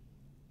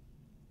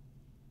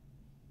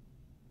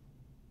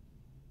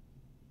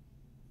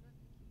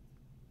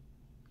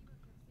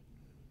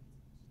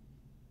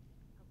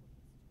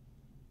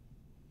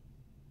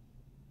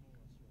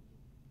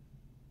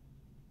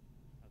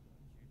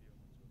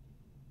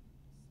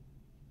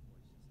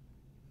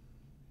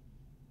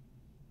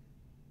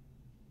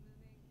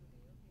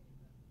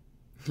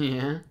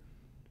 Yeah.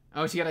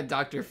 Oh, she got a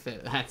Dr.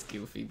 Fit. That's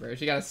goofy, bro.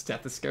 She got a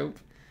stethoscope.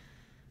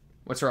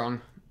 What's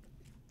wrong?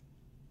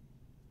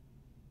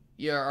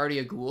 You're already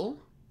a ghoul?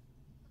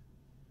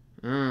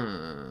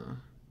 Oh,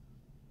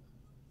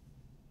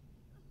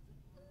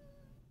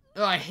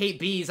 I hate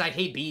bees. I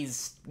hate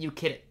bees. You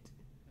kid it.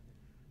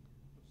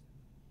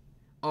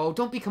 Oh,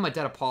 don't become a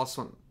dead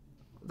opossum.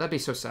 That'd be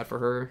so sad for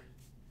her.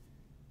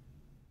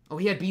 Oh,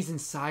 he had bees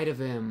inside of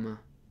him.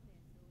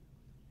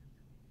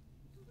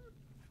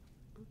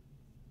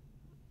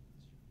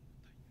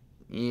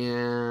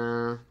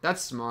 Yeah,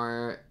 that's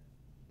smart.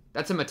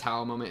 That's a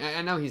Matao moment.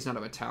 I know he's not a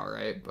Matao,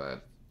 right?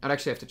 But I'd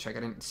actually have to check. I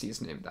didn't see his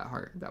name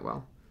that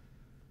well.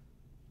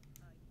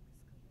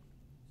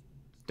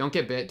 Don't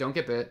get bit. Don't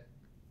get bit.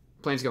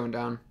 Plane's going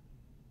down.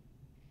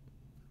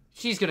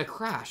 She's gonna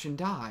crash and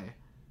die.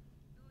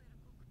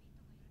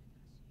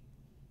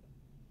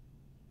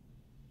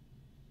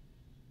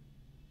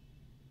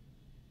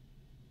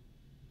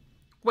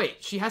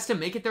 Wait, she has to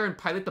make it there and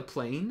pilot the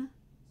plane?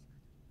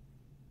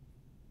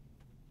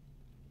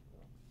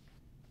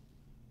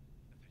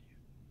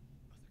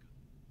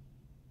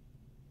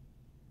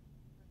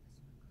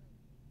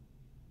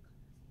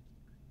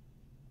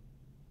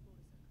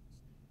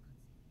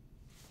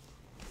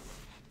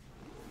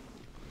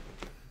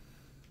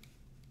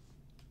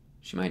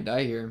 She might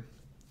die here.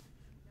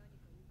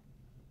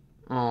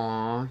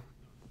 Aww.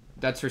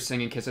 That's her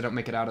singing kiss. I don't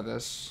make it out of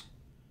this.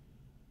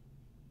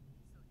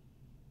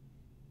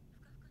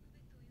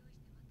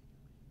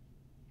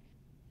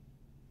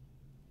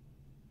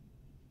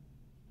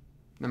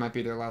 That might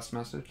be their last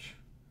message.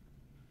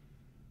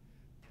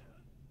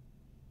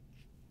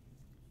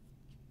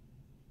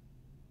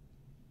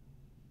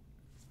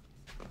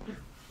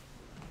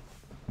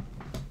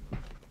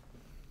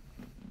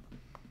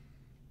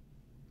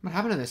 What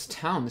happened to this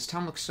town? This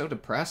town looks so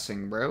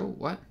depressing, bro.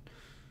 What?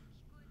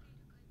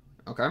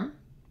 Okay.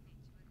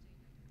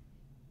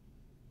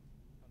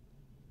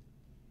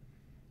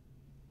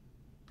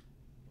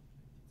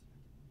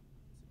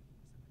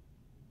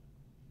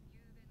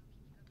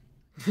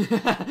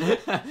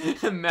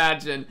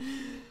 Imagine.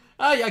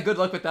 Oh yeah, good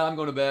luck with that. I'm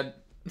going to bed.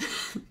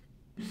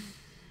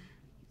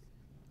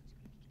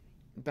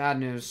 Bad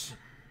news.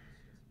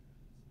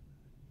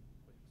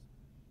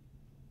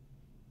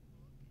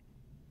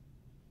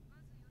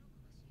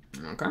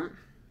 Okay.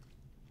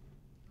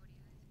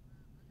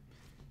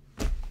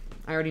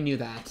 I already knew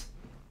that.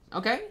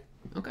 Okay.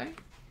 Okay.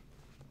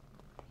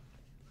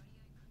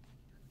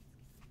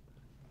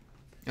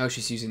 Oh,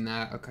 she's using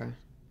that. Okay.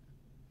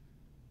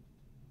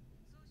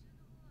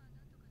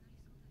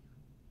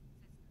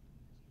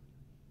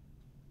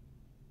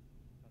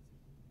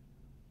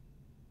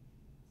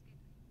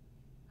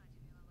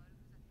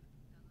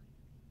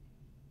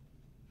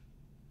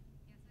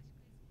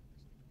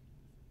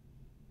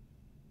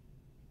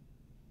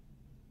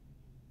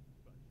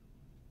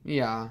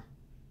 Yeah.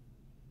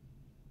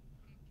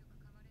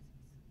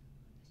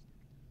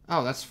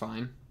 Oh, that's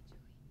fine.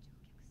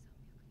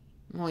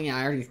 Well, yeah,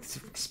 I already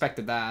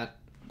expected that.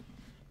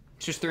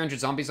 It's just 300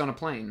 zombies on a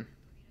plane.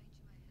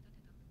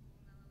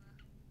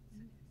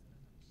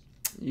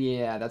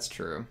 Yeah, that's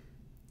true.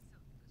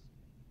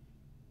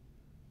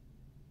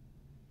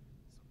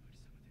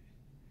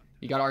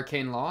 You got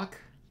Arcane Lock?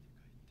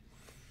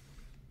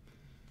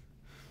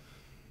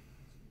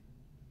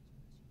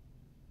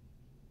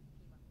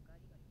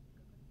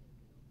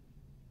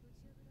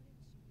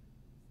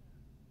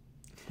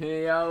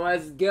 Hey, yo,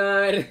 what's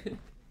good?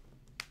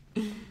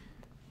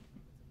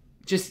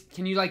 Just,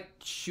 can you, like,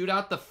 shoot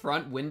out the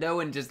front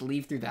window and just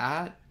leave through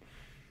that?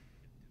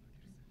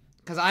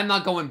 Because I'm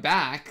not going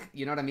back,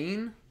 you know what I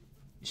mean?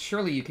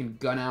 Surely you can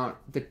gun out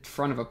the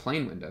front of a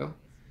plane window.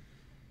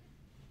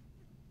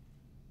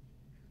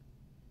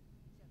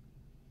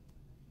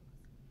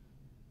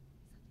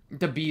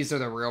 The bees are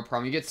the real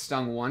problem. You get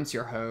stung once,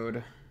 you're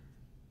hoed.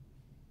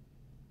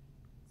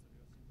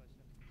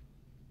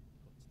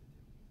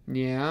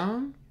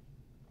 Yeah?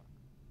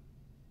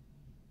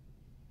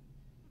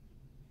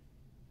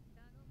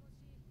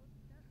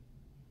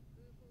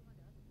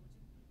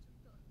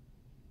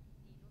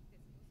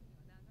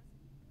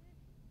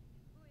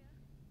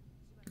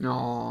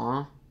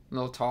 Aww.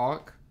 Little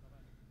talk.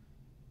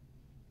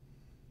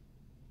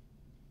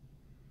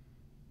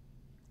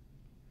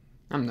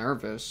 I'm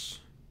nervous.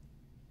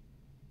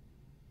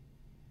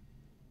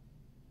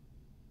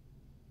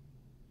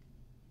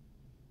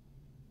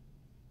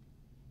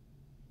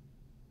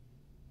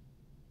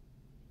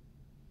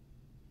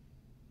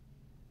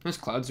 Those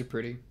clouds are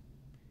pretty.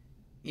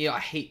 Yeah, I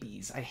hate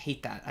bees. I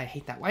hate that. I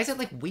hate that. Why is it,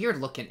 like,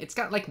 weird looking? It's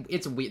got, like,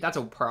 it's weird. That's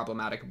a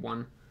problematic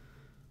one.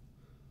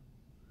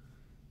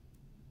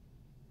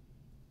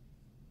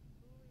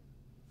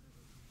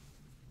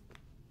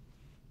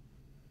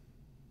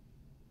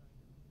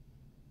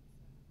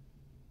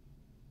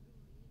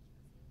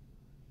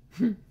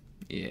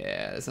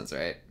 Yeah, that sounds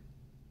right.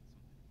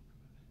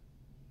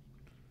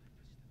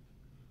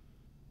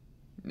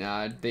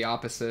 Nah, the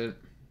opposite.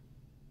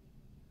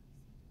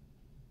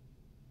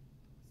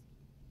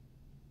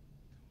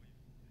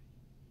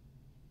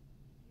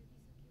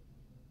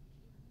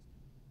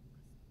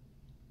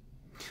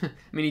 I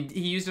mean,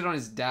 he used it on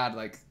his dad,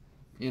 like,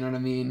 you know what I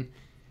mean?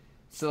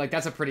 So, like,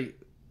 that's a pretty...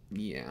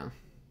 Yeah.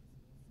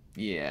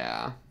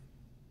 Yeah.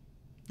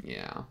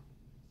 Yeah.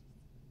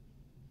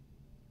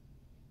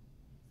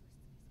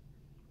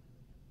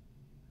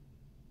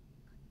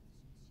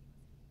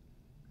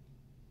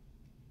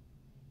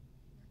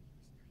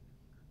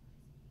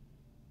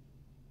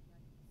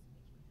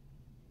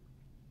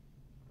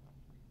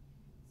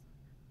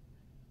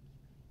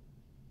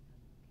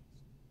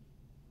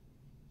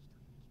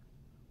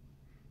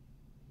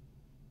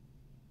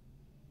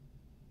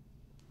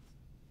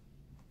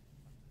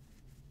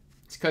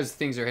 It's because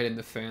things are hitting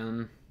the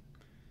fan.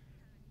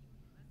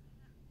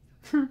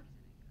 I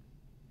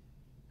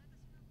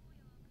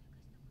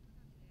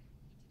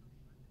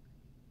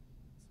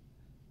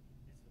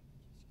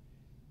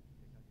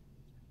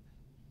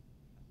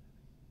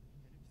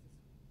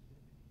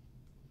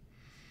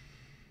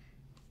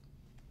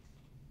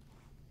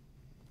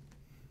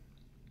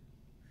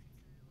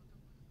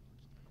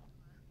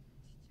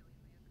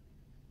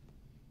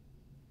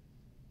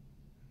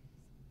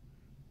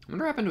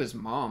wonder what happened to his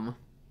mom.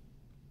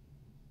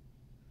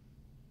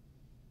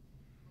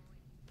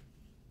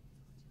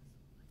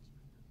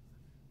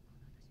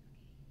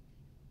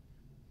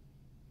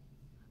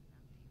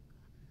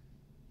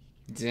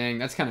 Dang,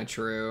 that's kind of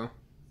true.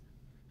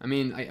 I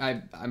mean,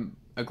 I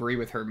agree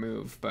with her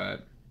move,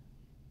 but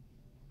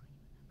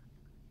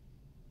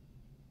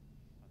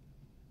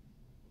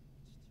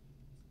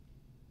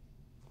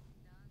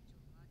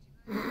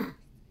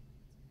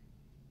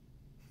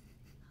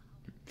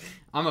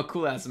I'm a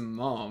cool ass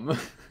mom.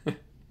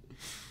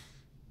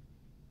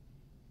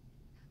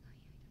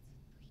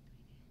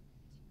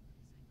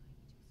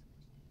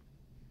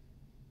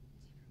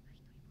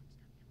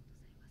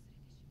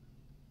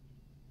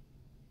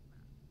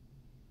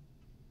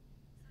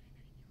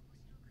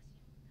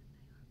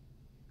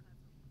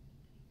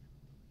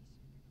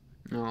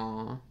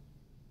 Aww.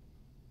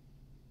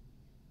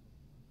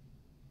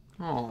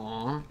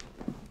 Aww.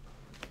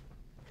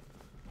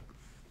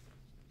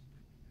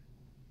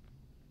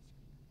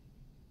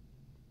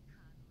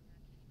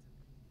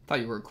 Thought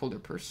you were a colder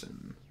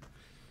person.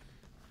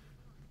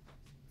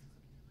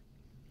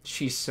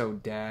 She's so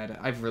dead.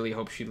 I really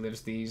hope she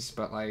lives these,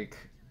 but like...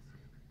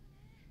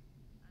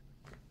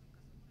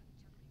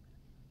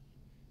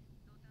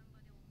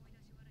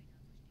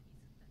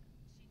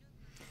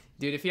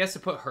 Dude, if he has to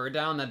put her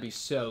down, that'd be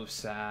so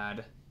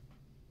sad.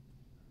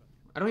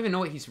 I don't even know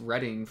what he's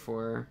readying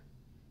for.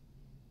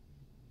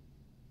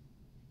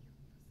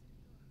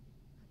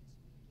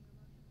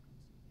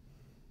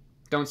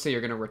 Don't say you're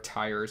gonna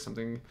retire or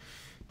something.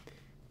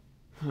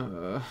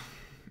 No,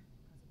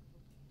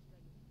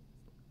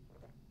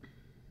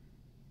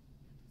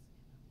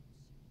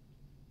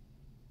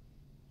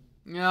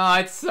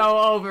 it's so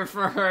over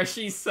for her.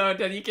 She's so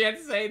dead. You can't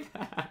say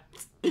that.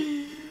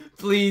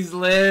 Please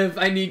live.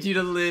 I need you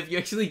to live. You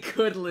actually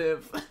could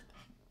live.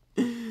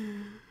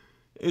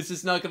 It's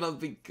just not gonna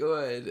be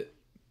good.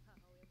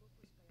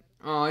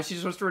 Oh, she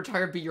just wants to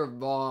retire and be your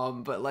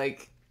mom, but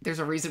like, there's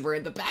a reason we're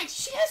in the back.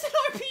 She has an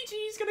RPG.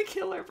 He's gonna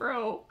kill her,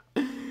 bro.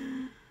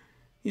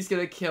 He's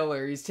gonna kill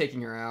her. He's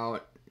taking her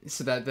out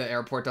so that the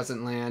airport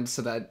doesn't land,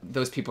 so that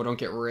those people don't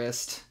get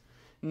risked.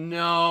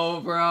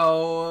 No,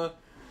 bro.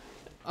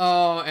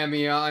 Oh,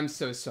 Emiya, I'm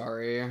so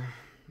sorry.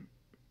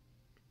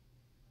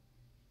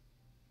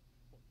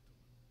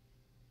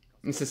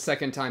 It's the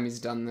second time he's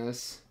done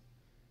this.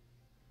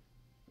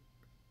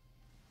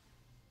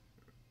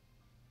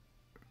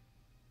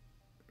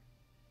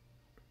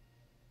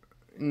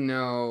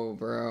 No,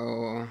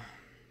 bro.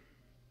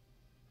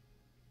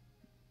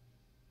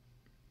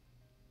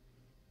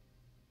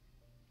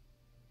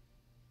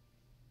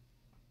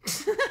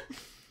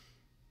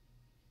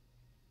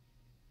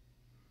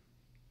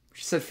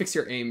 She said fix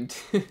your aim.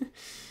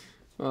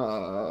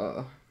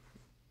 uh...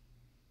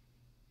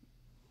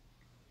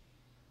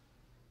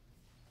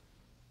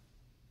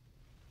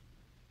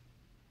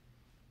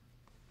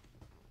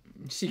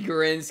 She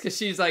grins because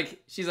she's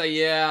like,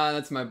 yeah,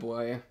 that's my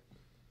boy.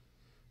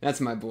 That's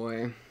my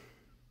boy.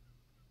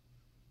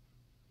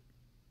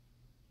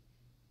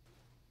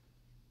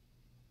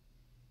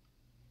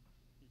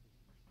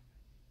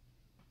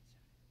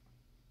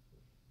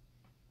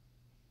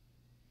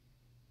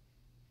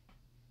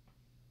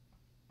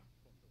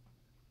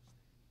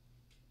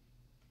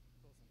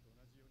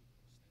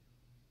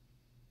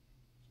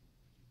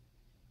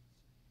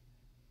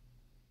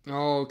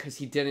 Oh, because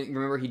he didn't,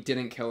 remember he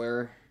didn't kill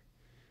her.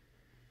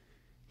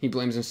 He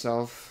blames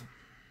himself.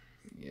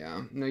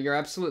 Yeah. No, you're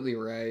absolutely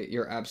right.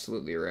 You're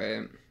absolutely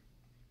right.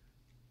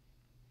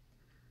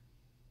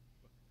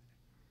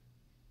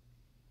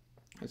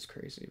 That's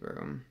crazy,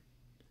 bro.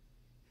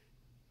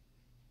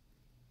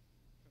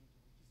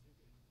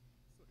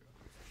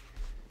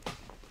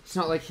 It's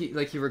not like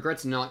he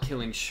regrets not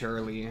killing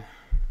Shirley.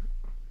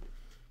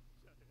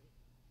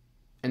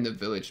 And the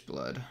village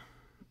blood.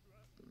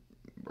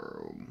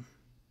 Bro.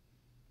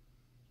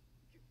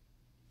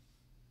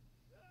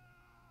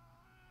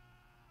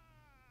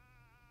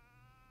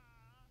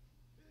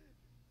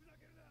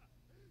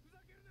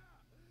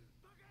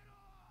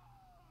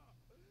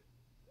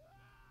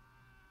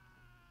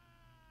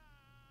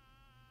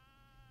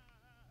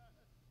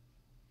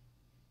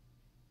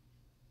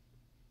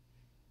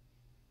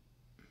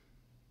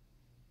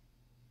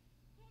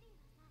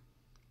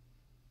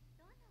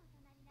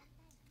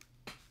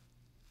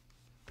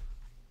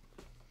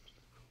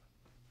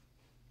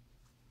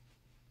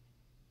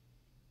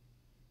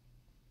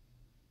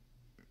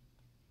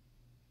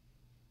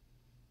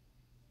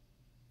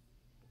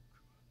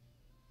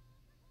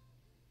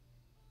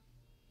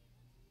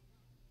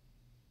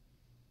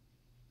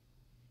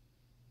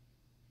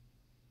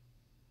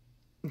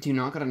 Do you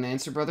not got an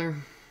answer, brother?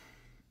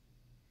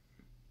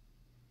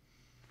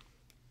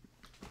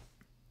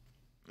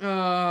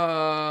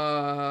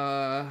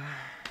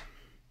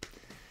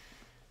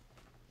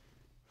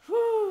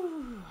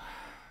 Whew.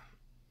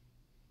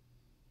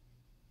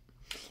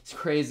 It's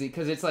crazy,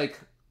 because it's like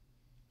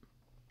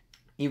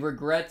he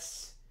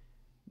regrets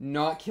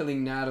not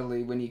killing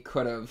Natalie when he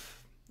could have.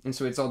 And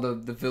so it's all the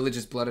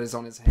village's blood is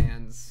on his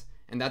hands.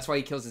 And that's why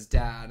he kills his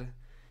dad,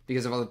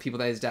 because of all the people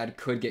that his dad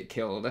could get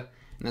killed.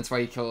 And that's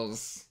why he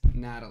kills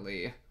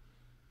Natalie,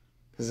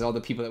 because of all the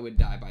people that would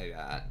die by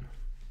that.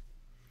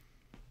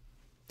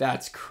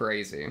 That's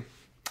crazy.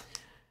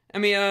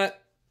 Emiya,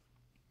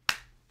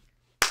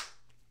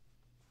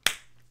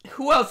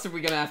 who else are we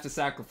gonna have to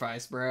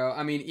sacrifice, bro?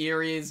 I mean,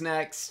 Erie's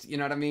next, you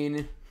know what I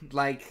mean?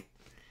 Like,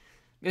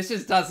 this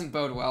just doesn't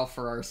bode well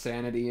for our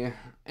sanity.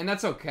 And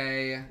that's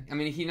okay. I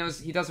mean, he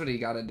does what he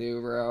gotta do,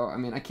 bro. I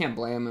mean, I can't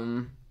blame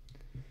him.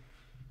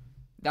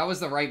 That was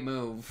the right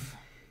move,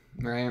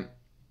 right?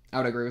 I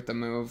would agree with the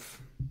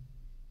move.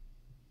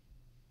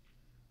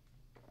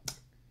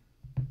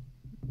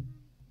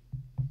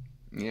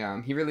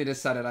 Yeah, he really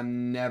decided,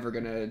 I'm never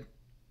gonna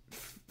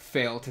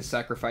fail to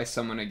sacrifice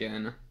someone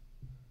again.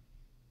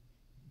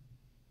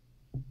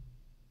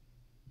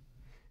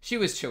 She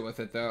was chill with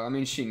it, though. I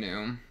mean, she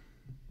knew.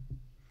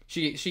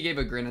 She gave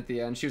a grin at the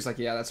end. She was like,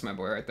 yeah, that's my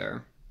boy right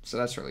there. So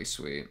that's really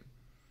sweet.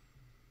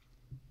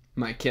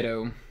 My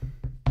kiddo.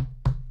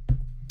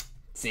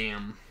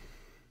 Damn.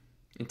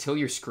 Until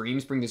your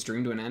screams bring this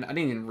dream to an end. I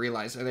didn't even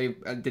realize. Are they?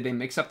 Did they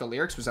mix up the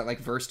lyrics? Was that like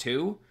verse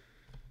 2?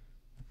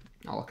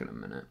 I'll look in a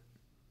minute.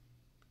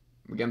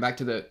 We're getting back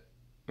to the...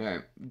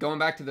 Alright. Going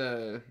back to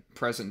the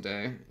present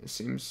day, it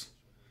seems.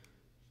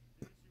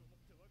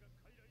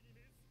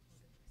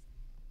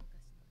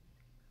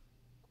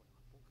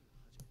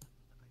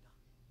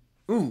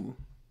 Ooh.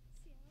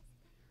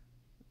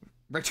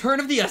 Return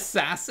of the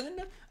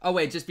Assassin? Oh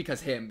wait, just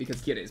because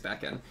Kire's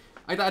back in.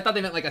 I thought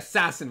they meant like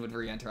Assassin would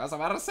re-enter. I was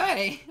about to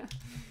say.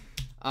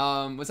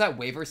 Was that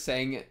Waver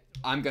saying,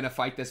 I'm gonna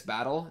fight this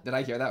battle? Did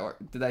I hear that? Or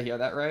did I hear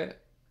that right?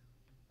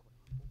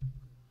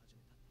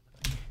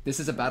 This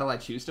is a battle I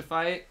choose to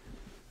fight?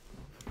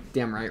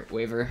 Damn right,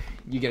 Waver.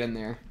 You get in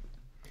there.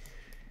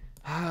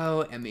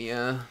 Oh,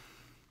 Emiya.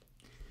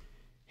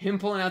 Him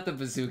pulling out the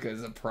bazooka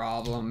is a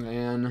problem,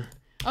 man.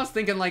 I was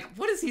thinking, like,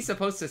 what is he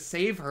supposed to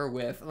save her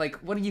with? Like,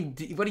 what do you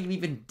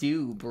even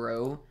do,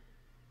 bro?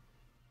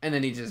 And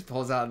then he just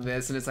pulls out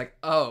this, and it's like,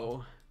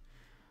 oh.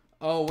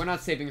 Oh, we're not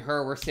saving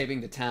her, we're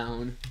saving the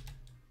town.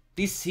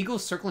 These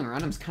seagulls circling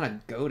around him is kind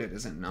of goated,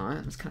 is it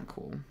not? It's kind of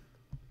cool.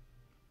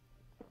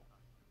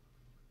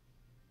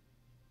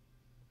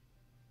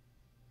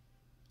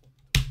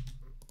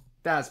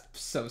 That's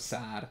so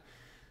sad.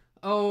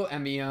 Oh,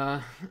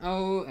 Emiya.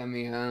 Oh,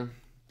 Emiya.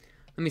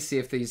 Let me see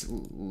if these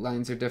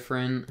lines are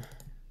different.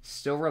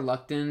 Still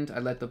reluctant. I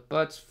let the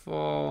butts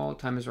fall.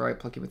 Time is right.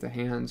 Pluck it with the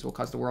hands. Will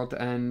cause the world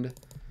to end.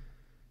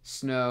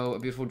 Snow. A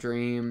beautiful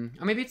dream.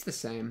 Oh, maybe it's the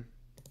same.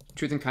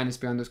 Truth and kindness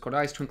beyond those cold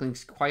eyes. Twinkling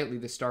quietly,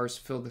 the stars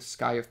fill the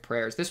sky of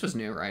prayers. This was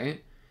new,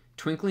 right?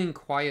 Twinkling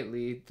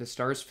quietly, the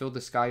stars fill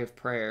the sky of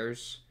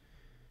prayers.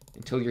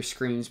 Until your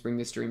screams bring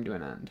this dream to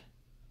an end.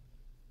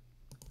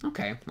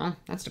 Okay, well,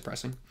 that's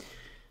depressing.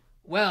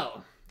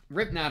 Well,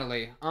 rip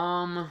Natalie.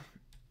 Dang,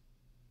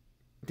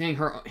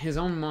 his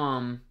own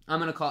mom. I'm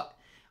gonna call...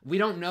 We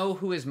don't know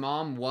who his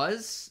mom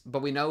was,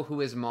 but we know who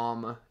his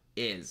mom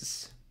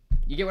is.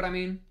 You get what I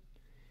mean?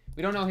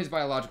 We don't know his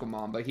biological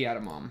mom, but he had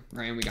a mom,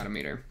 right? And we got to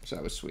meet her, so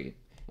that was sweet.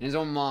 And his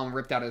own mom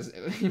ripped out his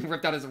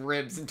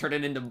ribs and turned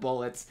it into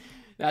bullets.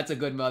 That's a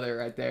good mother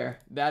right there.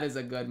 That is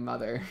a good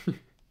mother.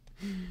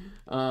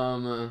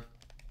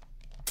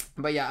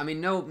 But yeah, I mean,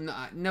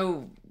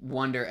 no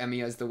wonder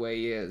Emiya's the way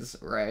he is,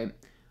 right?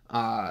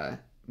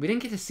 We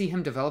didn't get to see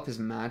him develop his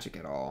magic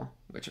at all,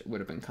 which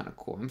would have been kind of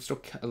cool. I'm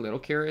still a little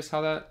curious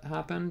how that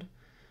happened.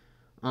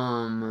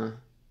 And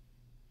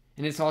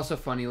it's also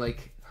funny,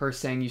 like, her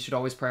saying you should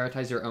always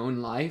prioritize your own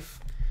life.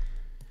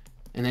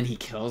 And then he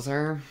kills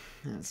her.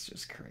 That's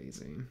just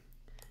crazy.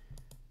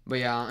 But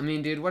yeah, I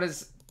mean, dude, what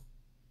is...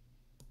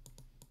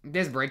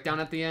 This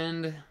breakdown at the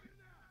end...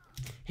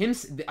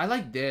 I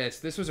like this.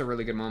 This was a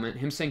really good moment.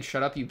 Him saying,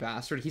 "Shut up, you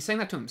bastard." He's saying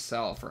that to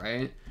himself,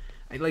 right?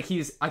 I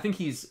think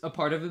he's a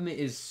part of him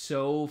is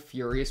so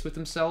furious with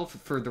himself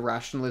for the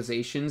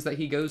rationalizations that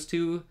he goes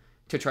to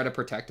try to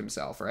protect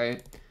himself,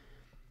 right?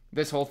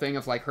 This whole thing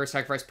of like her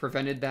sacrifice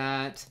prevented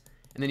that,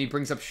 and then he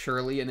brings up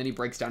Shirley, and then he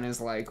breaks down as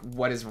like,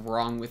 what is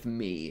wrong with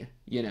me,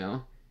 you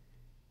know?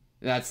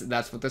 That's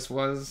what this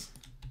was.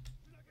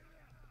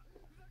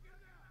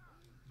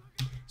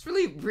 It's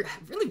really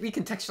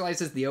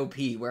recontextualizes the OP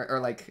or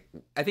like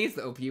I think it's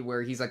the OP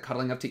where he's like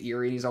cuddling up to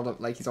Eerie and he's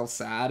all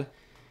sad.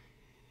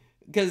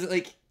 Because,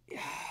 like,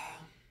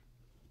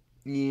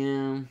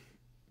 yeah.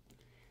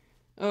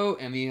 Oh,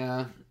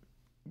 Emiya.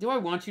 Do I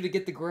want you to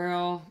get the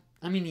Grail?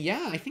 I mean,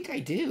 yeah, I think I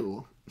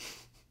do.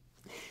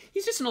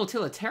 He's just an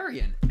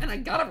utilitarian. And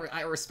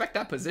I respect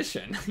that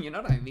position. You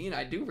know what I mean?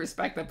 I do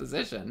respect that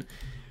position.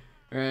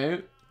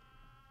 Right?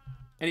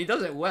 And he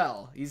does it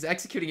well. He's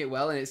executing it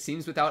well, and it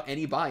seems without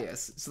any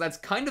bias. So that's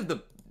kind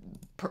of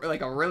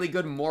like a really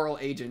good moral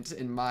agent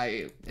in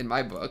my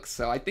book.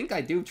 So I think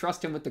I do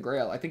trust him with the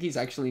Grail. I think he's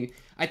actually.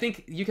 I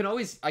think you can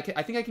always. I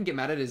think I can get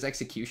mad at his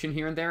execution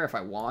here and there if I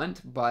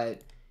want,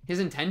 but his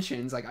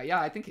intentions, like, yeah,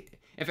 I think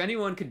if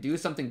anyone could do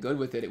something good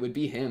with it, it would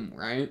be him,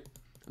 right?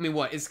 I mean,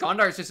 what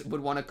Iskandar just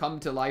would want to come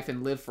to life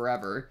and live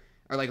forever,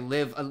 or like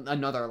live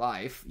another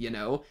life, you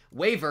know.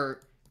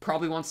 Waver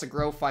probably wants to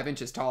grow 5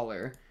 inches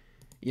taller,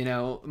 you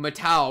know.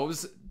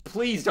 Matau's,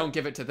 please don't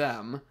give it to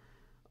them.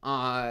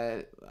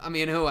 I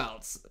mean, who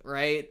else,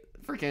 right?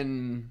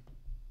 Freaking...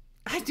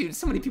 Dude,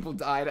 so many people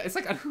died. It's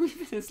like, who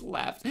even is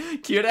left?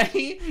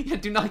 Kirei? Yeah,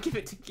 do not give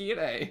it to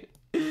Kirei.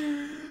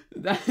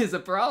 That is a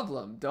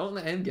problem. Don't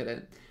let him get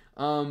it.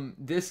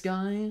 This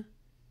guy...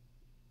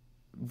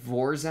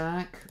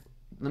 Vorzak.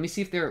 Let me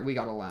see if we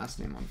got a last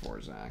name on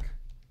Vorzak.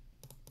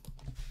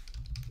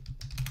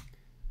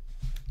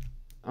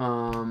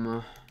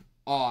 Odd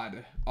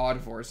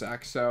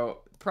Vorzak. So,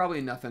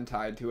 probably nothing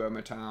tied to a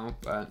Matau,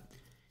 but...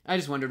 I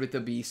just wondered with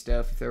the B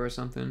stuff if there was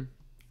something.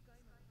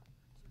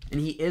 And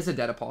he is a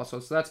dead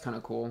apostle, so that's kind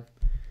of cool.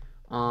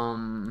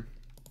 Right,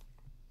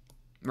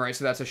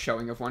 so that's a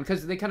showing of one.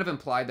 Because they kind of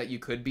implied that you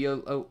could be a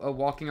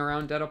walking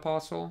around dead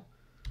apostle.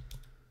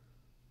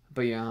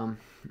 But yeah.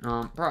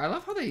 Bro, I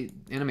love how they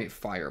animate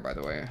fire, by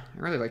the way. I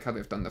really like how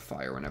they've done the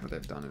fire whenever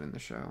they've done it in the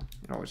show.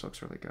 It always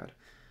looks really good.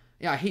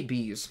 Yeah, I hate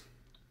bees.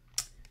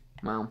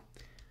 Wow.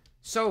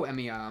 So,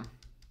 Emiya.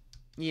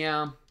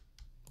 Yeah.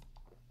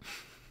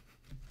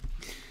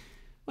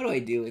 What do I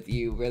do with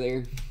you,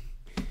 brother?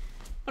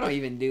 What do I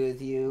even do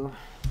with you?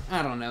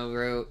 I don't know,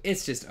 bro.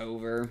 It's just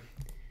over.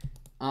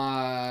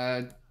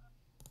 Actually,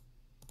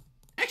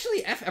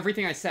 F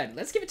everything I said.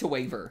 Let's give it to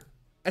Waver.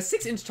 A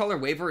 6-inch taller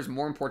Waver is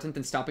more important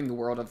than stopping the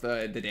world of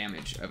the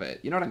damage of it.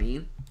 You know what I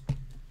mean?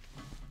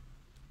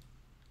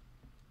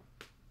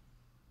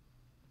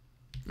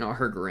 No,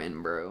 her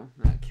grin, bro.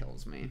 That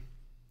kills me.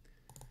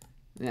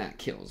 That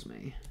kills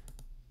me.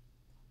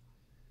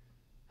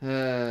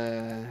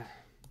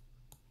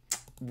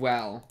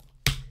 Well,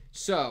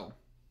 so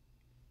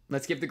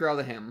let's give the girl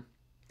to him.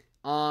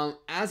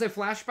 As a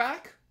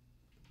flashback,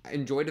 I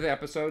enjoyed the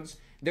episodes.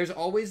 There's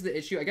always the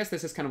issue, I guess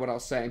this is kind of what I'll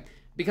say,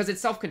 because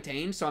it's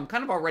self-contained, so I'm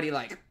kind of already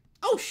like,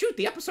 oh shoot,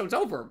 the episode's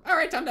over. All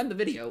right, time to end the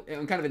video.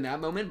 I'm kind of in that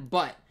moment,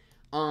 but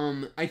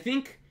I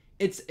think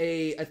it's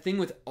a thing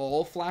with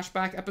all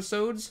flashback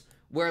episodes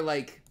where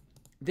like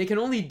they can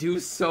only do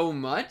so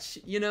much,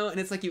 you know, and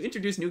it's like you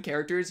introduce new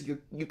characters,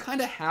 you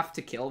kind of have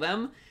to kill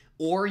them.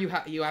 Or you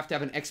have to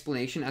have an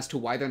explanation as to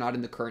why they're not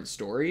in the current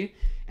story.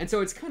 And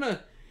so it's kind of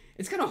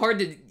hard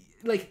to,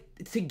 like,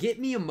 to get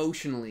me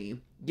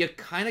emotionally, you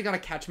kind of got to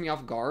catch me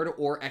off guard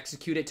or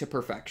execute it to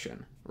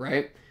perfection,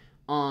 right?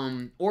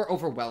 Or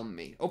overwhelm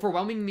me.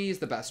 Overwhelming me is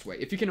the best way.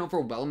 If you can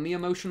overwhelm me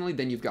emotionally,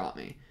 then you've got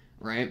me,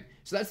 right?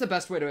 So that's the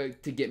best way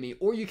to get me.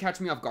 Or you catch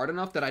me off guard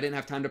enough that I didn't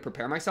have time to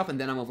prepare myself and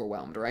then I'm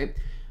overwhelmed, right?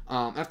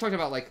 I've talked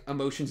about, like,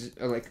 emotions,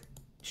 or, like,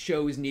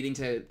 shows needing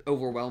to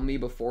overwhelm me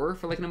before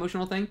for like an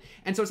emotional thing,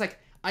 and so it's like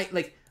I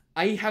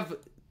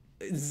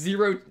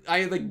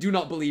do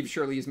not believe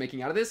Shirley is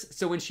making out of this,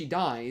 so when she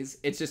dies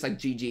it's just like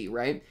GG,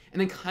 right? And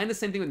then kind of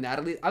same thing with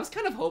Natalie. I was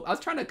trying to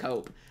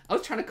cope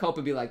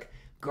and be like,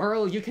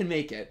 girl, you can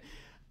make it.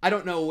 I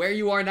don't know where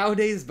you are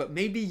nowadays, but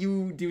maybe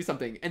you do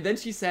something. And then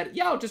she said,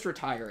 yeah, I'll just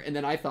retire. And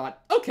then I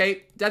thought,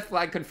 okay, death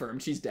flag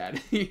confirmed, she's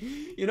dead.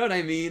 You know what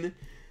I mean?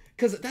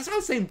 Because that's what I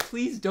was saying,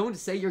 please don't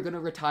say you're going to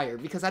retire,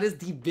 because that is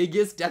the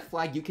biggest death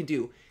flag you can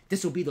do.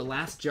 This will be the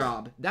last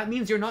job. That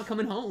means you're not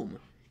coming home.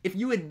 If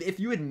you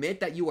admit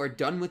that you are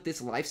done with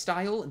this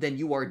lifestyle, then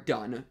you are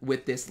done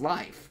with this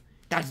life.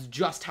 That's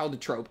just how the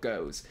trope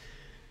goes.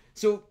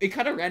 So it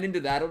kind of ran into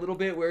that a little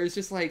bit, where it's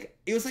just like,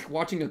 it was like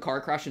watching a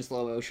car crash in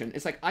slow motion.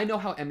 It's like, I know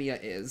how Emiya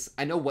is.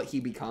 I know what he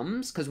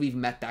becomes, because we've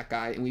met that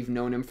guy, and we've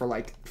known him for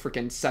like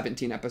freaking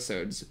 17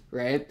 episodes,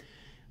 right?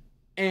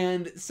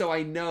 And so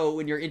I know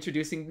when you're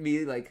introducing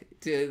me, like,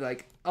 to,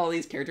 like, all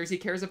these characters he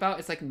cares about,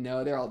 it's like,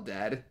 no, they're all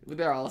dead.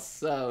 They're all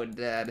so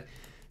dead.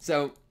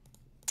 So,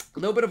 a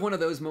little bit of one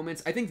of those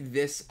moments. I think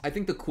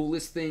the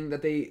coolest thing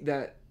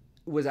that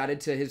was added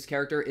to his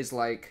character is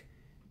like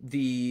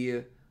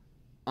the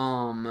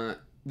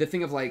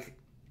thing of like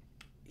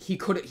he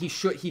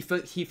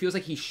feels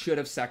like he should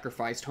have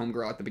sacrificed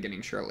Homegirl at the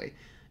beginning, surely.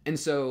 And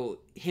so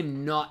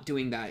him not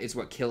doing that is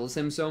what kills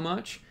him so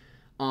much.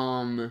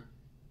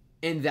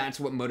 And that's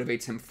what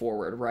motivates him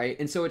forward, right?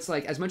 And so it's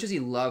like, as much as he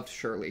loved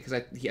Shirley, because I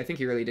think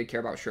he really did care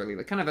about Shirley,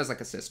 like kind of as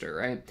like a sister,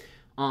 right?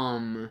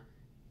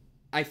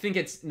 I think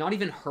it's not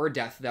even her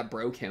death that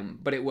broke him,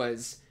 but it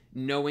was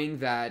knowing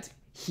that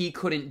he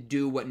couldn't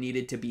do what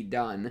needed to be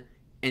done,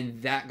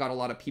 and that got a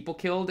lot of people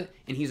killed,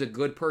 and he's a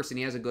good person,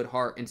 he has a good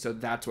heart, and so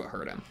that's what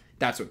hurt him.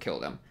 That's what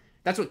killed him.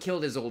 That's what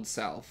killed his old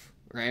self,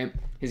 right?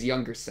 His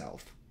younger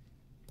self.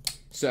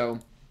 So,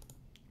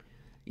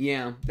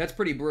 yeah, that's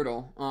pretty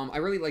brutal. I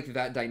really like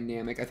that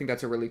dynamic. I think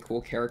that's a really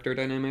cool character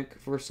dynamic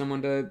for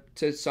someone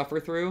to suffer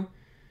through.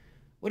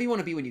 What do you want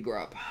to be when you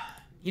grow up?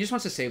 He just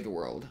wants to save the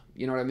world.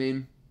 You know what I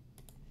mean?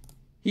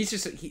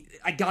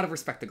 I gotta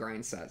respect the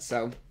grind set.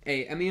 So,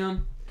 hey,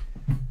 Emiya,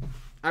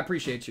 I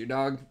appreciate you,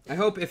 dog. I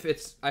hope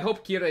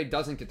Kira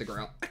doesn't get the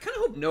grail. I kind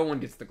of hope no one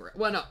gets the grail.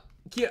 Well, no,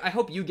 Kira, I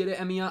hope you get it,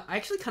 Emiya. I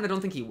actually kind of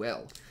don't think he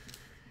will,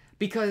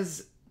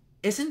 because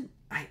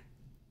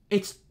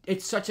it's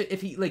such a,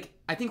 if he, like,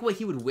 I think what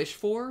he would wish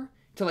for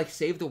to like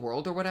save the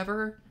world or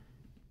whatever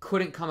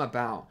couldn't come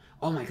about.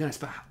 Oh my goodness,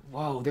 but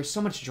whoa, there's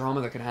so much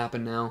drama that could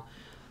happen now.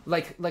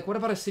 Like what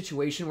about a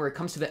situation where it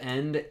comes to the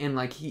end and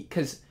like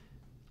because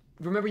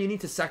remember, you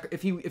need to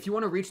if you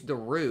want to reach the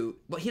root,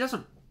 but he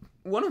doesn't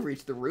want to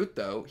reach the root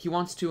though. He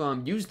wants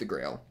to use the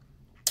Grail,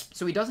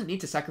 so he doesn't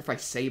need to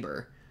sacrifice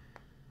Saber.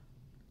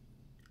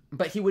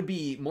 But he would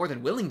be more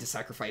than willing to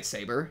sacrifice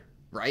Saber,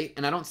 right?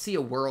 And I don't see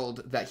a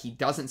world that he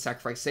doesn't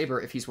sacrifice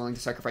Saber if he's willing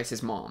to sacrifice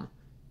his mom.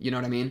 You know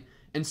what I mean?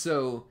 And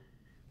so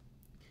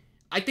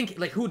I think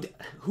like who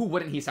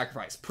wouldn't he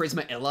sacrifice?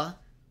 Prisma Illa?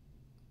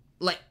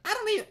 Like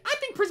I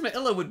think Prisma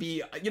Illa would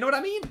be, you know what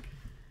I mean?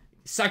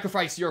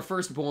 Sacrifice your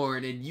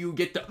firstborn and you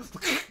get the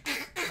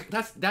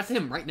that's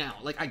him right now.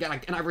 Like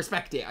I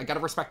respect it. I gotta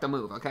respect the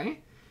move, okay?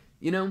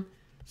 You know?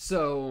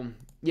 So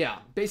yeah,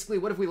 basically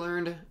what have we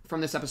learned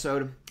from this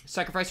episode?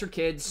 Sacrifice your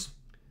kids,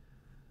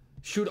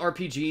 shoot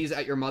RPGs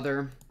at your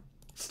mother,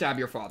 stab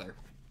your father.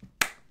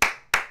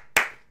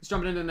 Let's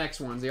jump into the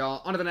next ones,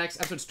 y'all. On to the next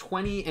episodes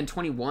 20 and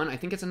 21. I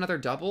think it's another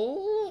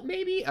double,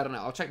 maybe? I don't know.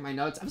 I'll check my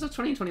notes. Episodes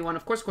 20 and 21.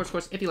 Of course.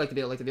 If you like the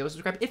video,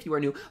 subscribe. If you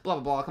are new, blah,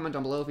 blah, blah. Comment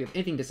down below if you have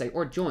anything to say,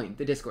 or join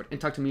the Discord and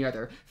talk to me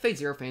either. Fate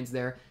Zero fans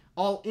there.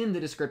 All in the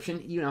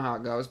description. You know how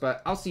it goes.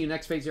 But I'll see you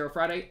next Fate Zero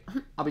Friday.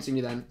 I'll be seeing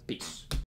you then. Peace.